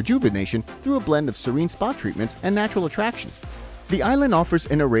relaxation and rejuvenation through a blend of serene spa treatments and natural attractions. The island offers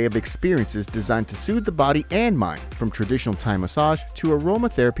an array of experiences designed to soothe the body and mind, from traditional Thai massage to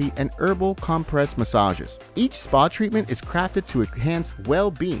aromatherapy and herbal compress massages. Each spa treatment is crafted to enhance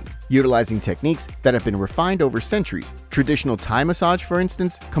well-being, utilizing techniques that have been refined over centuries. Traditional Thai massage, for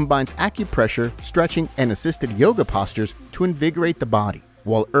instance, combines acupressure, stretching, and assisted yoga postures to invigorate the body,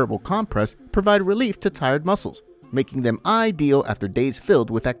 while herbal compress provide relief to tired muscles, making them ideal after days filled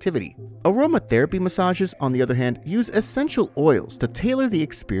with activity. Aromatherapy massages, on the other hand, use essential oils to tailor the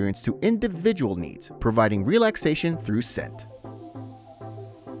experience to individual needs, providing relaxation through scent.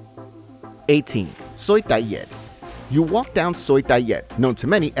 18. Soi Tai Yet. You walk down Soi Tai Yet, known to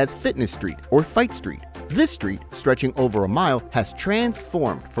many as Fitness Street or Fight Street. This street, stretching over a mile, has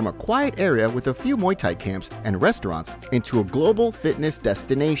transformed from a quiet area with a few Muay Thai camps and restaurants into a global fitness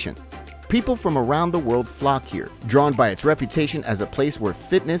destination. People from around the world flock here, drawn by its reputation as a place where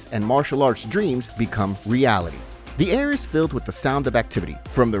fitness and martial arts dreams become reality. The air is filled with the sound of activity,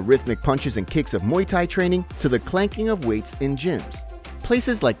 from the rhythmic punches and kicks of Muay Thai training to the clanking of weights in gyms.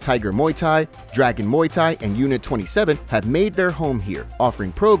 Places like Tiger Muay Thai, Dragon Muay Thai, and Unit 27 have made their home here,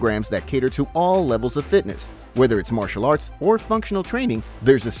 offering programs that cater to all levels of fitness. Whether it's martial arts or functional training,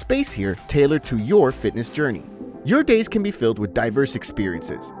 there's a space here tailored to your fitness journey. Your days can be filled with diverse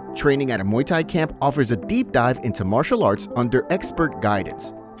experiences. Training at a Muay Thai camp offers a deep dive into martial arts under expert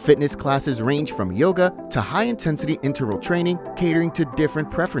guidance. Fitness classes range from yoga to high-intensity interval training, catering to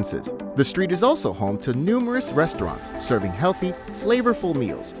different preferences. The street is also home to numerous restaurants serving healthy, flavorful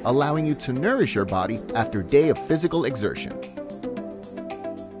meals, allowing you to nourish your body after a day of physical exertion.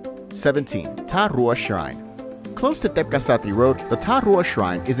 17. Ta Rua Shrine. Close to Tepkasatri Road, the Ta Rua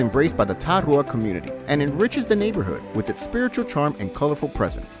Shrine is embraced by the Ta Rua community and enriches the neighborhood with its spiritual charm and colorful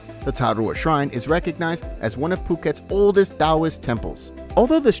presence. The Ta Rua Shrine is recognized as one of Phuket's oldest Taoist temples.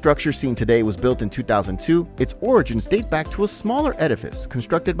 Although the structure seen today was built in 2002, its origins date back to a smaller edifice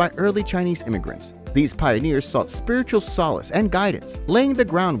constructed by early Chinese immigrants. These pioneers sought spiritual solace and guidance, laying the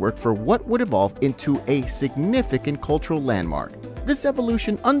groundwork for what would evolve into a significant cultural landmark. This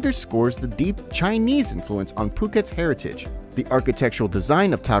evolution underscores the deep Chinese influence on Phuket's heritage. The architectural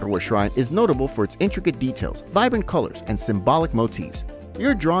design of Ta Rua Shrine is notable for its intricate details, vibrant colors, and symbolic motifs.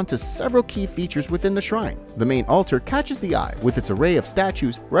 You're drawn to several key features within the shrine. The main altar catches the eye with its array of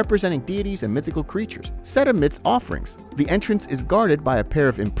statues representing deities and mythical creatures, set amidst offerings. The entrance is guarded by a pair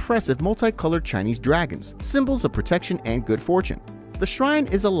of impressive multicolored Chinese dragons, symbols of protection and good fortune. The shrine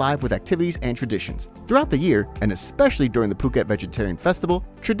is alive with activities and traditions. Throughout the year, and especially during the Phuket Vegetarian Festival,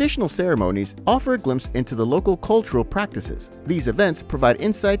 traditional ceremonies offer a glimpse into the local cultural practices. These events provide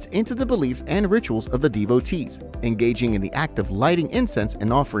insights into the beliefs and rituals of the devotees. Engaging in the act of lighting incense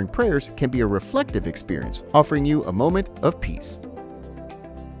and offering prayers can be a reflective experience, offering you a moment of peace.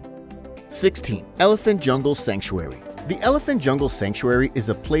 16. Elephant Jungle Sanctuary. The Elephant Jungle Sanctuary is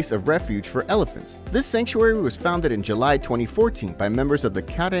a place of refuge for elephants. This sanctuary was founded in July 2014 by members of the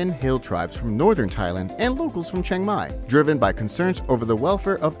Karen Hill tribes from northern Thailand and locals from Chiang Mai, driven by concerns over the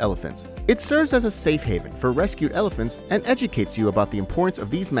welfare of elephants. It serves as a safe haven for rescued elephants and educates you about the importance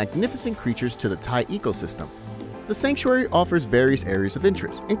of these magnificent creatures to the Thai ecosystem. The sanctuary offers various areas of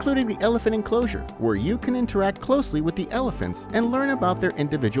interest, including the elephant enclosure, where you can interact closely with the elephants and learn about their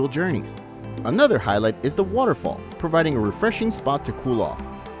individual journeys. Another highlight is the waterfall, providing a refreshing spot to cool off.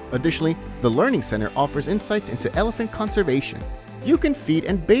 Additionally, the Learning Center offers insights into elephant conservation. You can feed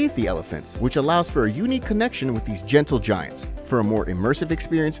and bathe the elephants, which allows for a unique connection with these gentle giants. For a more immersive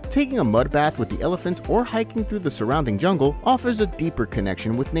experience, taking a mud bath with the elephants or hiking through the surrounding jungle offers a deeper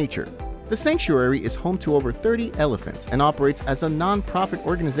connection with nature. The sanctuary is home to over 30 elephants and operates as a non-profit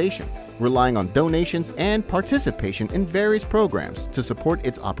organization. relying on donations and participation in various programs to support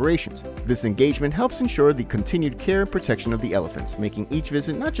its operations. This engagement helps ensure the continued care and protection of the elephants, making each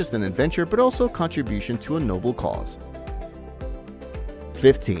visit not just an adventure but also a contribution to a noble cause.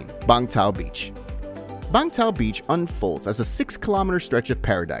 15. Bang Tao Beach. Bang Tao Beach unfolds as a 6-kilometer stretch of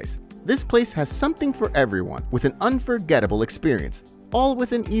paradise. This place has something for everyone with an unforgettable experience, all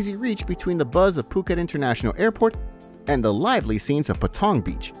within easy reach between the buzz of Phuket International Airport and the lively scenes of Patong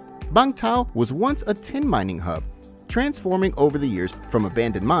Beach. Bang Tao was once a tin mining hub, transforming over the years from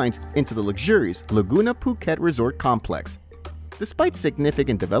abandoned mines into the luxurious Laguna Phuket Resort Complex. Despite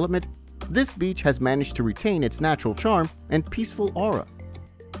significant development, this beach has managed to retain its natural charm and peaceful aura.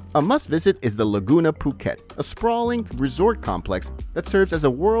 A must-visit is the Laguna Phuket, a sprawling resort complex that serves as a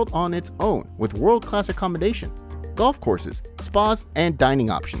world on its own with world-class accommodation, golf courses, spas, and dining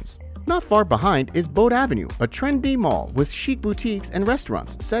options. Not far behind is Boat Avenue, a trendy mall with chic boutiques and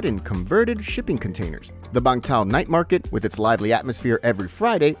restaurants set in converted shipping containers. The Bang Tao Night Market, with its lively atmosphere every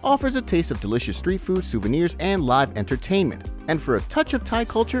Friday, offers a taste of delicious street food, souvenirs, and live entertainment. And for a touch of Thai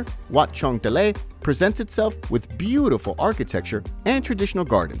culture, Wat Chong Delay presents itself with beautiful architecture and traditional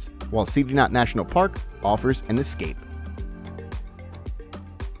gardens, while Sirinat National Park offers an escape.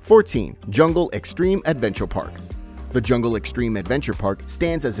 14. Jungle Extreme Adventure Park. The Jungle Extreme Adventure Park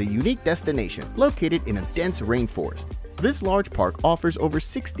stands as a unique destination located in a dense rainforest. This large park offers over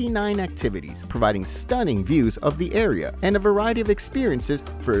 69 activities, providing stunning views of the area and a variety of experiences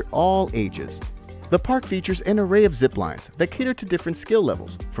for all ages. The park features an array of zip lines that cater to different skill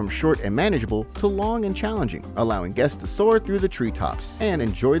levels, from short and manageable to long and challenging, allowing guests to soar through the treetops and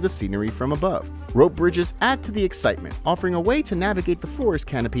enjoy the scenery from above. Rope bridges add to the excitement, offering a way to navigate the forest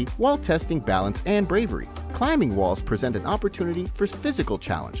canopy while testing balance and bravery. Climbing walls present an opportunity for physical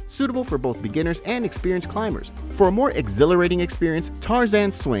challenge, suitable for both beginners and experienced climbers. For a more exhilarating experience,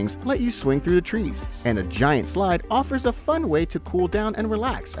 Tarzan swings let you swing through the trees, and a giant slide offers a fun way to cool down and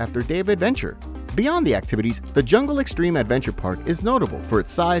relax after a day of adventure. Beyond the activities, the Jungle Extreme Adventure Park is notable for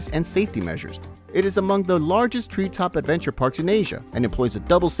its size and safety measures. It is among the largest treetop adventure parks in Asia and employs a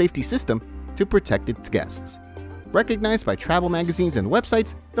double safety system to protect its guests. Recognized by travel magazines and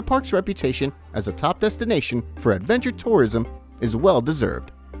websites, the park's reputation as a top destination for adventure tourism is well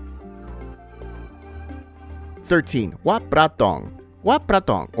deserved. 13. Wat Pratong. Wat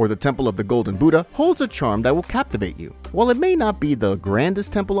Pratong, or the Temple of the Golden Buddha, holds a charm that will captivate you. While it may not be the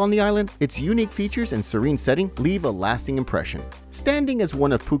grandest temple on the island, its unique features and serene setting leave a lasting impression. Standing as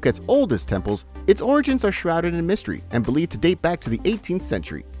one of Phuket's oldest temples, its origins are shrouded in mystery and believed to date back to the 18th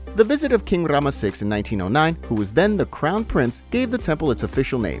century. The visit of King Rama VI in 1909, who was then the crown prince, gave the temple its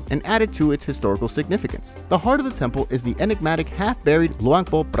official name and added to its historical significance. The heart of the temple is the enigmatic half-buried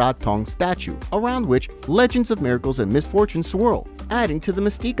Luangpo Pratong statue, around which legends of miracles and misfortune swirl, adding to the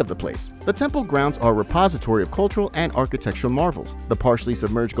mystique of the place. The temple grounds are a repository of cultural and architectural marvels. The partially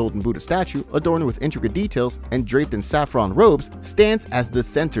submerged Golden Buddha statue, adorned with intricate details and draped in saffron robes, stands as the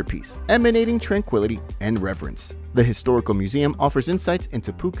centerpiece, emanating tranquility and reverence. The Historical Museum offers insights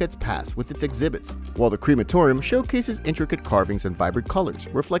into Phuket's past with its exhibits, while the crematorium showcases intricate carvings and vibrant colors,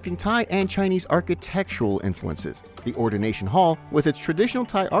 reflecting Thai and Chinese architectural influences. The Ordination Hall, with its traditional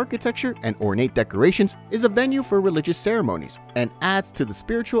Thai architecture and ornate decorations, is a venue for religious ceremonies and adds to the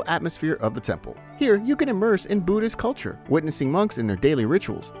spiritual atmosphere of the temple. Here, you can immerse in Buddhist culture, witnessing monks in their daily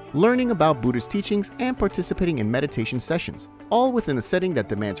rituals, learning about Buddhist teachings, and participating in meditation sessions, all within a setting that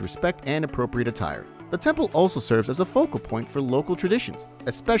demands respect and appropriate attire. The temple also serves as a focal point for local traditions,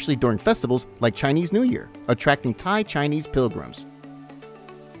 especially during festivals like Chinese New Year, attracting Thai-Chinese pilgrims.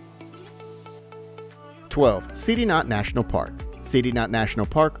 12. Sirinat National Park. Sirinat National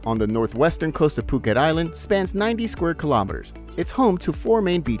Park on the northwestern coast of Phuket Island spans 90 square kilometers. It's home to 4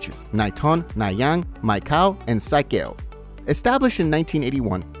 main beaches, Nai Ton, Nai Yang, Mai Khao, and Sai Keo. Established in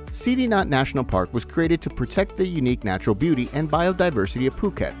 1981, Sirinat National Park was created to protect the unique natural beauty and biodiversity of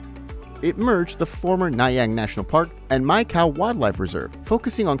Phuket. It merged the former Nai Yang National Park and Mai Khao Wildlife Reserve,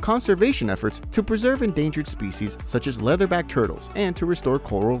 focusing on conservation efforts to preserve endangered species such as leatherback turtles and to restore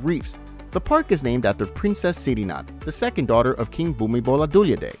coral reefs. The park is named after Princess Sirinat, the second daughter of King Bhumibol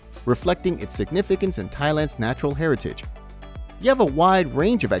Adulyadej, reflecting its significance in Thailand's natural heritage. You have a wide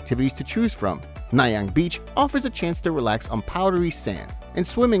range of activities to choose from. Nai Yang Beach offers a chance to relax on powdery sand and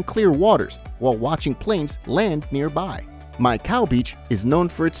swim in clear waters while watching planes land nearby. Mai Khao Beach is known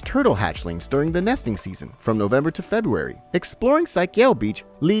for its turtle hatchlings during the nesting season from November to February. Exploring Sai Keo Beach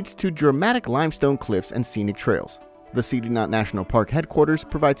leads to dramatic limestone cliffs and scenic trails. The Sirinat National Park headquarters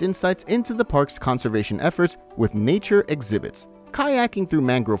provides insights into the park's conservation efforts with nature exhibits. Kayaking through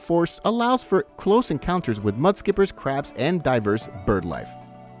mangrove forests allows for close encounters with mudskippers, crabs, and diverse bird life.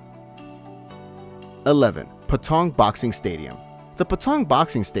 11. Patong Boxing Stadium. The Patong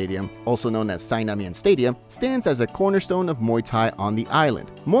Boxing Stadium, also known as Sai Namian Stadium, stands as a cornerstone of Muay Thai on the island.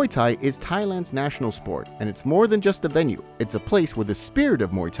 Muay Thai is Thailand's national sport, and it's more than just a venue. It's a place where the spirit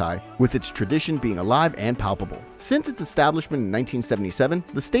of Muay Thai, with its tradition being alive and palpable. Since its establishment in 1977,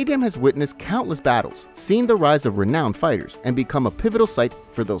 the stadium has witnessed countless battles, seen the rise of renowned fighters, and become a pivotal site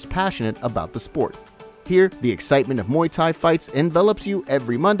for those passionate about the sport. Here, the excitement of Muay Thai fights envelops you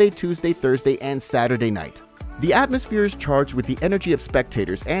every Monday, Tuesday, Thursday, and Saturday night. The atmosphere is charged with the energy of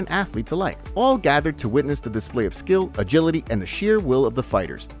spectators and athletes alike, all gathered to witness the display of skill, agility, and the sheer will of the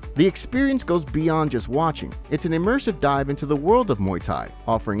fighters. The experience goes beyond just watching. It's an immersive dive into the world of Muay Thai,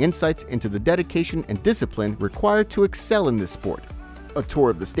 offering insights into the dedication and discipline required to excel in this sport. A tour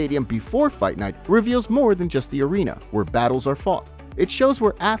of the stadium before fight night reveals more than just the arena, where battles are fought. It shows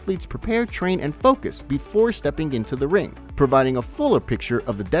where athletes prepare, train, and focus before stepping into the ring, providing a fuller picture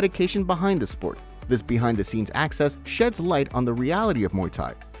of the dedication behind the sport. This behind-the-scenes access sheds light on the reality of Muay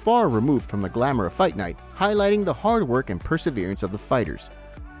Thai, far removed from the glamour of fight night, highlighting the hard work and perseverance of the fighters.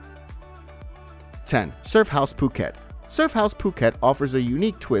 10. Surf House Phuket. Surf House Phuket offers a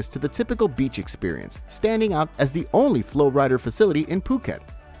unique twist to the typical beach experience, standing out as the only flow rider facility in Phuket.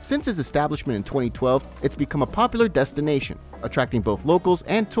 Since its establishment in 2012, it's become a popular destination, attracting both locals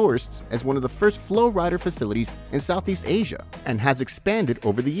and tourists as one of the first flow rider facilities in Southeast Asia, and has expanded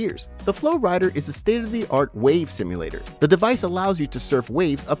over the years. The Flow Rider is a state-of-the-art wave simulator. The device allows you to surf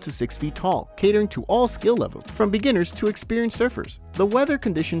waves up to 6 feet tall, catering to all skill levels, from beginners to experienced surfers. The weather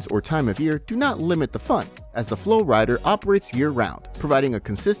conditions or time of year do not limit the fun, as the Flow Rider operates year-round, providing a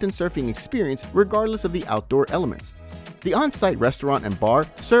consistent surfing experience regardless of the outdoor elements. The on-site restaurant and bar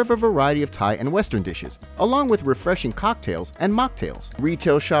serve a variety of Thai and Western dishes, along with refreshing cocktails and mocktails. The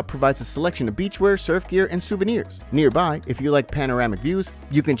retail shop provides a selection of beachwear, surf gear, and souvenirs. Nearby, if you like panoramic views,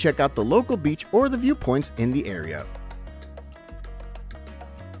 you can check out the local beach or the viewpoints in the area.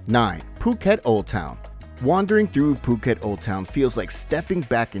 9. Phuket Old Town. Wandering through Phuket Old Town feels like stepping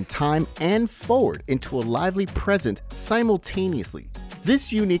back in time and forward into a lively present simultaneously.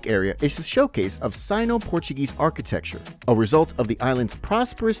 This unique area is a showcase of Sino-Portuguese architecture, a result of the island's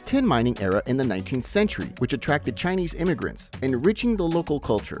prosperous tin mining era in the 19th century, which attracted Chinese immigrants, enriching the local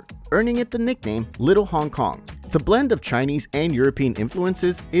culture, earning it the nickname Little Hong Kong. The blend of Chinese and European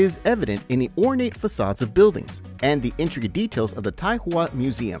influences is evident in the ornate facades of buildings and the intricate details of the Tai Hua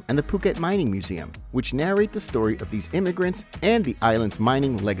Museum and the Phuket Mining Museum, which narrate the story of these immigrants and the island's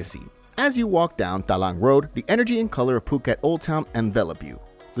mining legacy. As you walk down Talang Road, the energy and color of Phuket Old Town envelop you.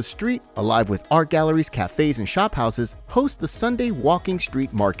 The street, alive with art galleries, cafes, and shophouses, hosts the Sunday Walking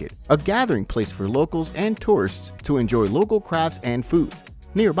Street Market, a gathering place for locals and tourists to enjoy local crafts and foods.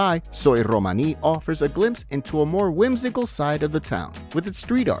 Nearby, Soy Romani offers a glimpse into a more whimsical side of the town, with its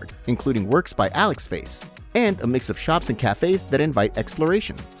street art, including works by Alex Face, and a mix of shops and cafes that invite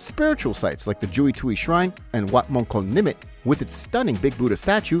exploration. Spiritual sites like the Jui Tui Shrine and Wat Mongkol Nimit, with its stunning Big Buddha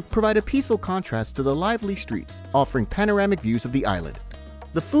statue, provide a peaceful contrast to the lively streets, offering panoramic views of the island.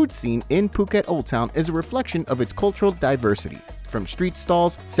 The food scene in Phuket Old Town is a reflection of its cultural diversity, from street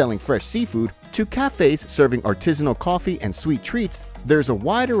stalls selling fresh seafood to cafes serving artisanal coffee and sweet treats. There's a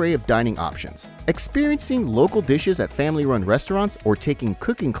wide array of dining options. Experiencing local dishes at family-run restaurants or taking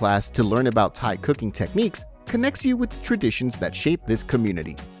cooking class to learn about Thai cooking techniques connects you with the traditions that shape this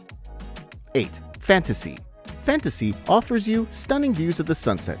community. 8. Fantasy. Fantasy offers you stunning views of the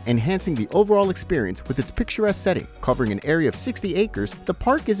sunset, enhancing the overall experience with its picturesque setting. Covering an area of 60 acres, the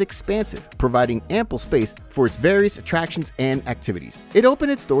park is expansive, providing ample space for its various attractions and activities. It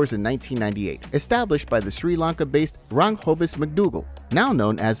opened its doors in 1998, established by the Sri Lanka-based Rang Hovis McDougall, now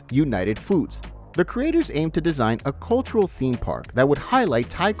known as United Foods. The creators aimed to design a cultural theme park that would highlight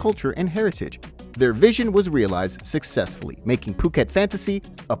Thai culture and heritage. Their vision was realized successfully, making Phuket Fantasy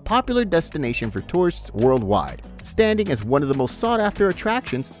a popular destination for tourists worldwide, standing as one of the most sought-after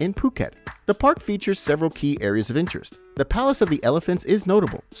attractions in Phuket. The park features several key areas of interest. The Palace of the Elephants is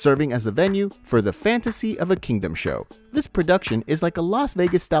notable, serving as a venue for the Fantasy of a Kingdom show. This production is like a Las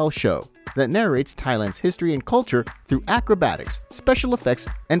Vegas-style show that narrates Thailand's history and culture through acrobatics, special effects,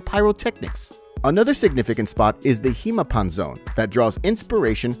 and pyrotechnics. Another significant spot is the Himapan Zone that draws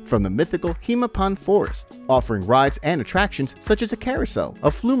inspiration from the mythical Himapan Forest, offering rides and attractions such as a carousel, a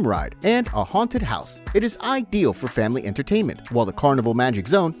flume ride, and a haunted house. It is ideal for family entertainment, while the Carnival Magic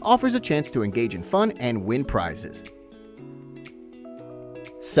Zone offers a chance to engage in fun and win prizes.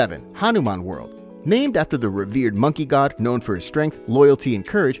 7. Hanuman World. Named after the revered monkey god known for his strength, loyalty, and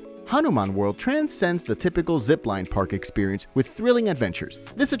courage, Hanuman World transcends the typical zipline park experience with thrilling adventures.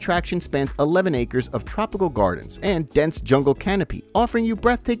 This attraction spans 11 acres of tropical gardens and dense jungle canopy, offering you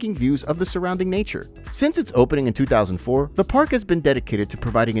breathtaking views of the surrounding nature. Since its opening in 2004, the park has been dedicated to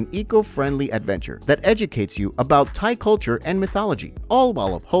providing an eco-friendly adventure that educates you about Thai culture and mythology, all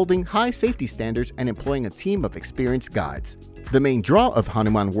while upholding high safety standards and employing a team of experienced guides. The main draw of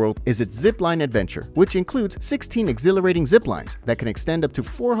Hanuman World is its zipline adventure, which includes 16 exhilarating ziplines that can extend up to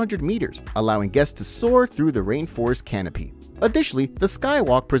 400 meters, allowing guests to soar through the rainforest canopy. Additionally, the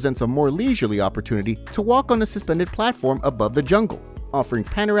Skywalk presents a more leisurely opportunity to walk on a suspended platform above the jungle, offering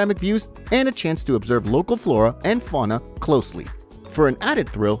panoramic views and a chance to observe local flora and fauna closely. For an added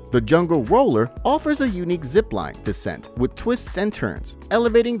thrill, the Jungle Roller offers a unique zipline descent with twists and turns,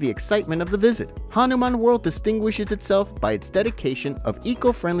 elevating the excitement of the visit. Hanuman World distinguishes itself by its dedication of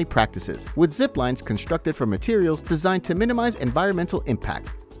eco-friendly practices, with ziplines constructed from materials designed to minimize environmental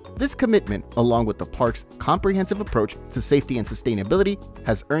impact. This commitment, along with the park's comprehensive approach to safety and sustainability,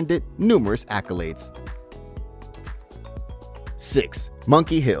 has earned it numerous accolades. 6.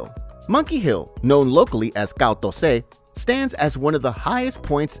 Monkey Hill. Monkey Hill, known locally as Khao Tose, stands as one of the highest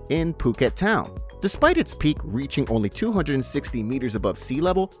points in Phuket town. Despite its peak reaching only 260 meters above sea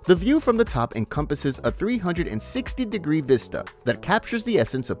level, the view from the top encompasses a 360-degree vista that captures the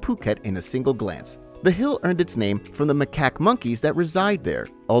essence of Phuket in a single glance. The hill earned its name from the macaque monkeys that reside there,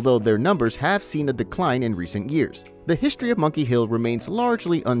 although their numbers have seen a decline in recent years. The history of Monkey Hill remains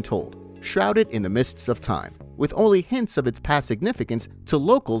largely untold, shrouded in the mists of time, with only hints of its past significance to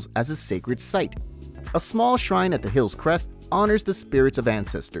locals as a sacred site. A small shrine at the hill's crest honors the spirits of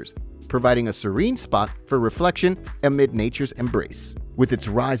ancestors, providing a serene spot for reflection amid nature's embrace. With its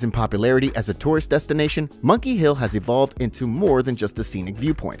rise in popularity as a tourist destination, Monkey Hill has evolved into more than just a scenic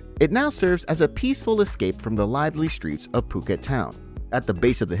viewpoint. It now serves as a peaceful escape from the lively streets of Phuket town. At the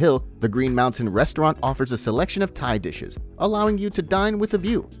base of the hill, the Green Mountain restaurant offers a selection of Thai dishes, allowing you to dine with a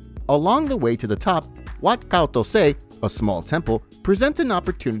view. Along the way to the top, Wat Khao Tose, a small temple, presents an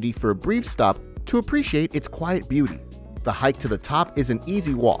opportunity for a brief stop to appreciate its quiet beauty. The hike to the top is an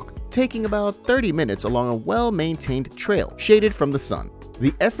easy walk, taking about 30 minutes along a well-maintained trail shaded from the sun.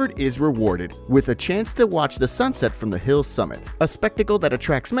 The effort is rewarded with a chance to watch the sunset from the hill's summit, a spectacle that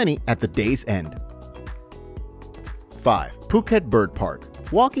attracts many at the day's end. 5. Phuket Bird Park.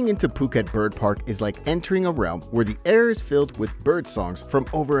 Walking into Phuket Bird Park is like entering a realm where the air is filled with bird songs from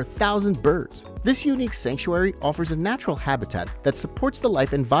over 1,000 birds. This unique sanctuary offers a natural habitat that supports the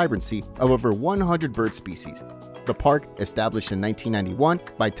life and vibrancy of over 100 bird species. The park, established in 1991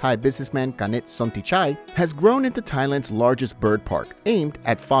 by Thai businessman Kanit Sontichai, has grown into Thailand's largest bird park, aimed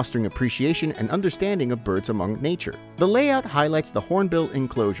at fostering appreciation and understanding of birds among nature. The layout highlights the hornbill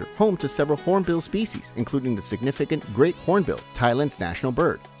enclosure, home to several hornbill species, including the significant great hornbill, Thailand's national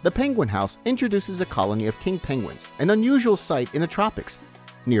bird. The Penguin House introduces a colony of king penguins, an unusual sight in the tropics.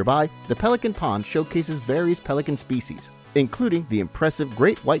 Nearby, the Pelican Pond showcases various pelican species, including the impressive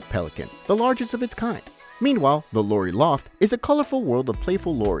great white pelican, the largest of its kind. Meanwhile, the Lory Loft is a colorful world of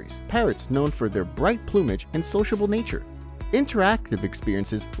playful lories, parrots known for their bright plumage and sociable nature. Interactive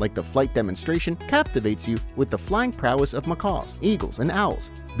experiences like the flight demonstration captivates you with the flying prowess of macaws, eagles, and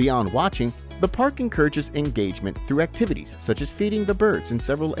owls. Beyond watching, the park encourages engagement through activities such as feeding the birds in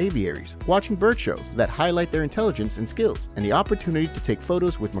several aviaries, watching bird shows that highlight their intelligence and skills, and the opportunity to take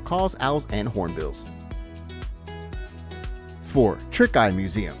photos with macaws, owls, and hornbills. 4. Trick Eye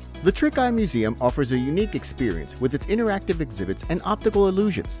Museum. The Trick Eye Museum offers a unique experience with its interactive exhibits and optical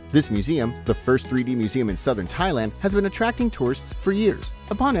illusions. This museum, the first 3D museum in southern Thailand, has been attracting tourists for years.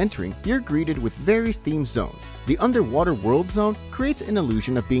 Upon entering, you're greeted with various themed zones. The Underwater World Zone creates an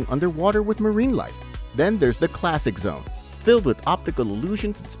illusion of being underwater with marine life. Then there's the Classic Zone, filled with optical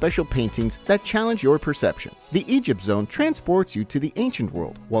illusions and special paintings that challenge your perception. The Egypt Zone transports you to the ancient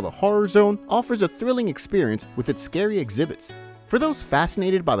world, while the Horror Zone offers a thrilling experience with its scary exhibits. For those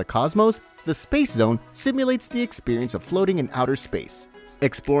fascinated by the cosmos, the Space Zone simulates the experience of floating in outer space.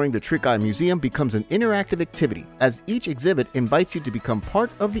 Exploring the Trick Eye Museum becomes an interactive activity, as each exhibit invites you to become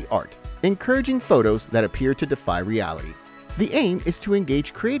part of the art, encouraging photos that appear to defy reality. The aim is to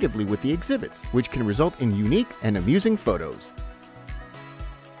engage creatively with the exhibits, which can result in unique and amusing photos.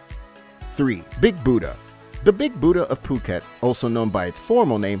 3. Big Buddha. The Big Buddha of Phuket, also known by its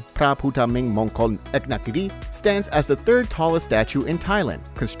formal name Phra Phuthaming Mongkol Eknakiri, stands as the third tallest statue in Thailand,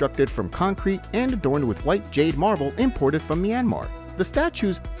 constructed from concrete and adorned with white jade marble imported from Myanmar. The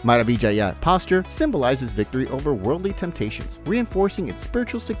statue's Maravijaya posture symbolizes victory over worldly temptations, reinforcing its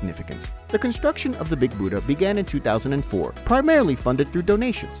spiritual significance. The construction of the Big Buddha began in 2004, primarily funded through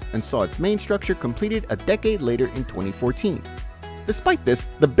donations, and saw its main structure completed a decade later in 2014. Despite this,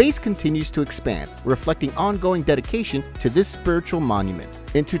 the base continues to expand, reflecting ongoing dedication to this spiritual monument.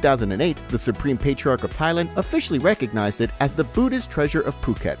 In 2008, the Supreme Patriarch of Thailand officially recognized it as the Buddhist treasure of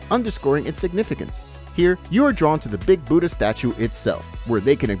Phuket, underscoring its significance. Here, you are drawn to the big Buddha statue itself, where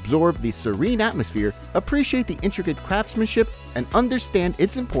they can absorb the serene atmosphere, appreciate the intricate craftsmanship, and understand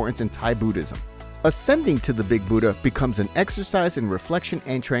its importance in Thai Buddhism. Ascending to the Big Buddha becomes an exercise in reflection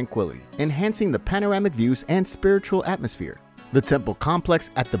and tranquility, enhancing the panoramic views and spiritual atmosphere. The temple complex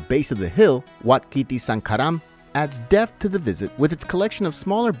at the base of the hill, Wat Kiti Sankaram, adds depth to the visit with its collection of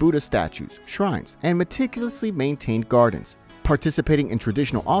smaller Buddha statues, shrines, and meticulously maintained gardens. Participating in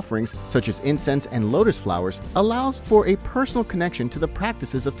traditional offerings such as incense and lotus flowers allows for a personal connection to the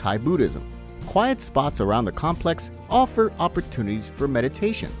practices of Thai Buddhism. Quiet spots around the complex offer opportunities for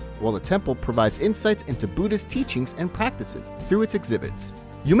meditation, while the temple provides insights into Buddhist teachings and practices through its exhibits.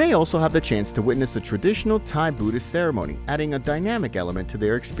 You may also have the chance to witness a traditional Thai Buddhist ceremony, adding a dynamic element to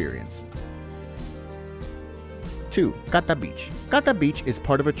their experience. 2. Kata Beach. Kata Beach is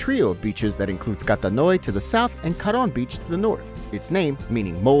part of a trio of beaches that includes Kata Noi to the south and Karon Beach to the north. Its name,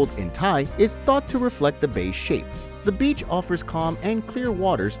 meaning mold in Thai, is thought to reflect the bay's shape. The beach offers calm and clear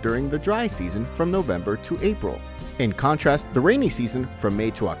waters during the dry season from November to April. In contrast, the rainy season from May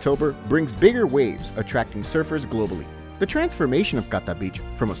to October brings bigger waves, attracting surfers globally. The transformation of Kata Beach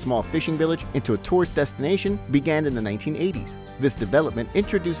from a small fishing village into a tourist destination began in the 1980s. This development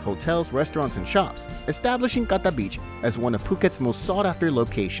introduced hotels, restaurants, and shops, establishing Kata Beach as one of Phuket's most sought-after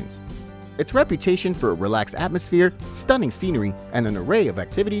locations. Its reputation for a relaxed atmosphere, stunning scenery, and an array of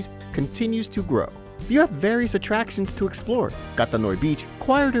activities continues to grow. You have various attractions to explore. Kata Noi Beach,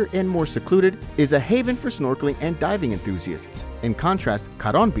 quieter and more secluded, is a haven for snorkeling and diving enthusiasts. In contrast,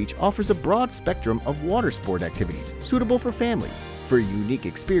 Karon Beach offers a broad spectrum of water sport activities suitable for families. For a unique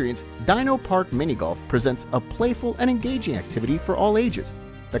experience, Dino Park Mini Golf presents a playful and engaging activity for all ages.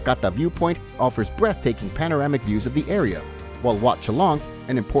 The Kata Viewpoint offers breathtaking panoramic views of the area, while Wat Chalong,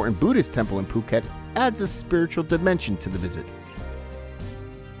 an important Buddhist temple in Phuket, adds a spiritual dimension to the visit.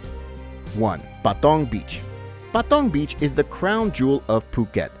 1. Patong Beach. Patong Beach is the crown jewel of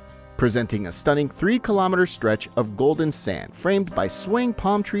Phuket, presenting a stunning 3-kilometer stretch of golden sand framed by swaying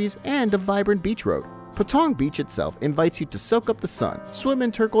palm trees and a vibrant beach road. Patong Beach itself invites you to soak up the sun, swim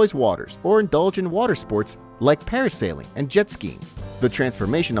in turquoise waters, or indulge in water sports like parasailing and jet skiing. The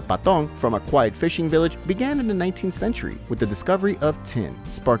transformation of Patong from a quiet fishing village began in the 19th century with the discovery of tin,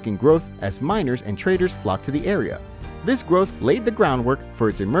 sparking growth as miners and traders flocked to the area. This growth laid the groundwork for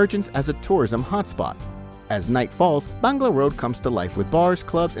its emergence as a tourism hotspot. As night falls, Bangla Road comes to life with bars,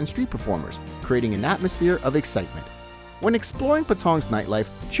 clubs, and street performers, creating an atmosphere of excitement. When exploring Patong's nightlife,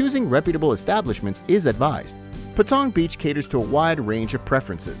 choosing reputable establishments is advised. Patong Beach caters to a wide range of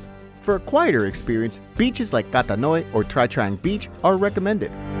preferences. For a quieter experience, beaches like Kata Noi or Trai Trang Beach are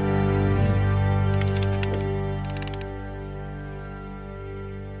recommended.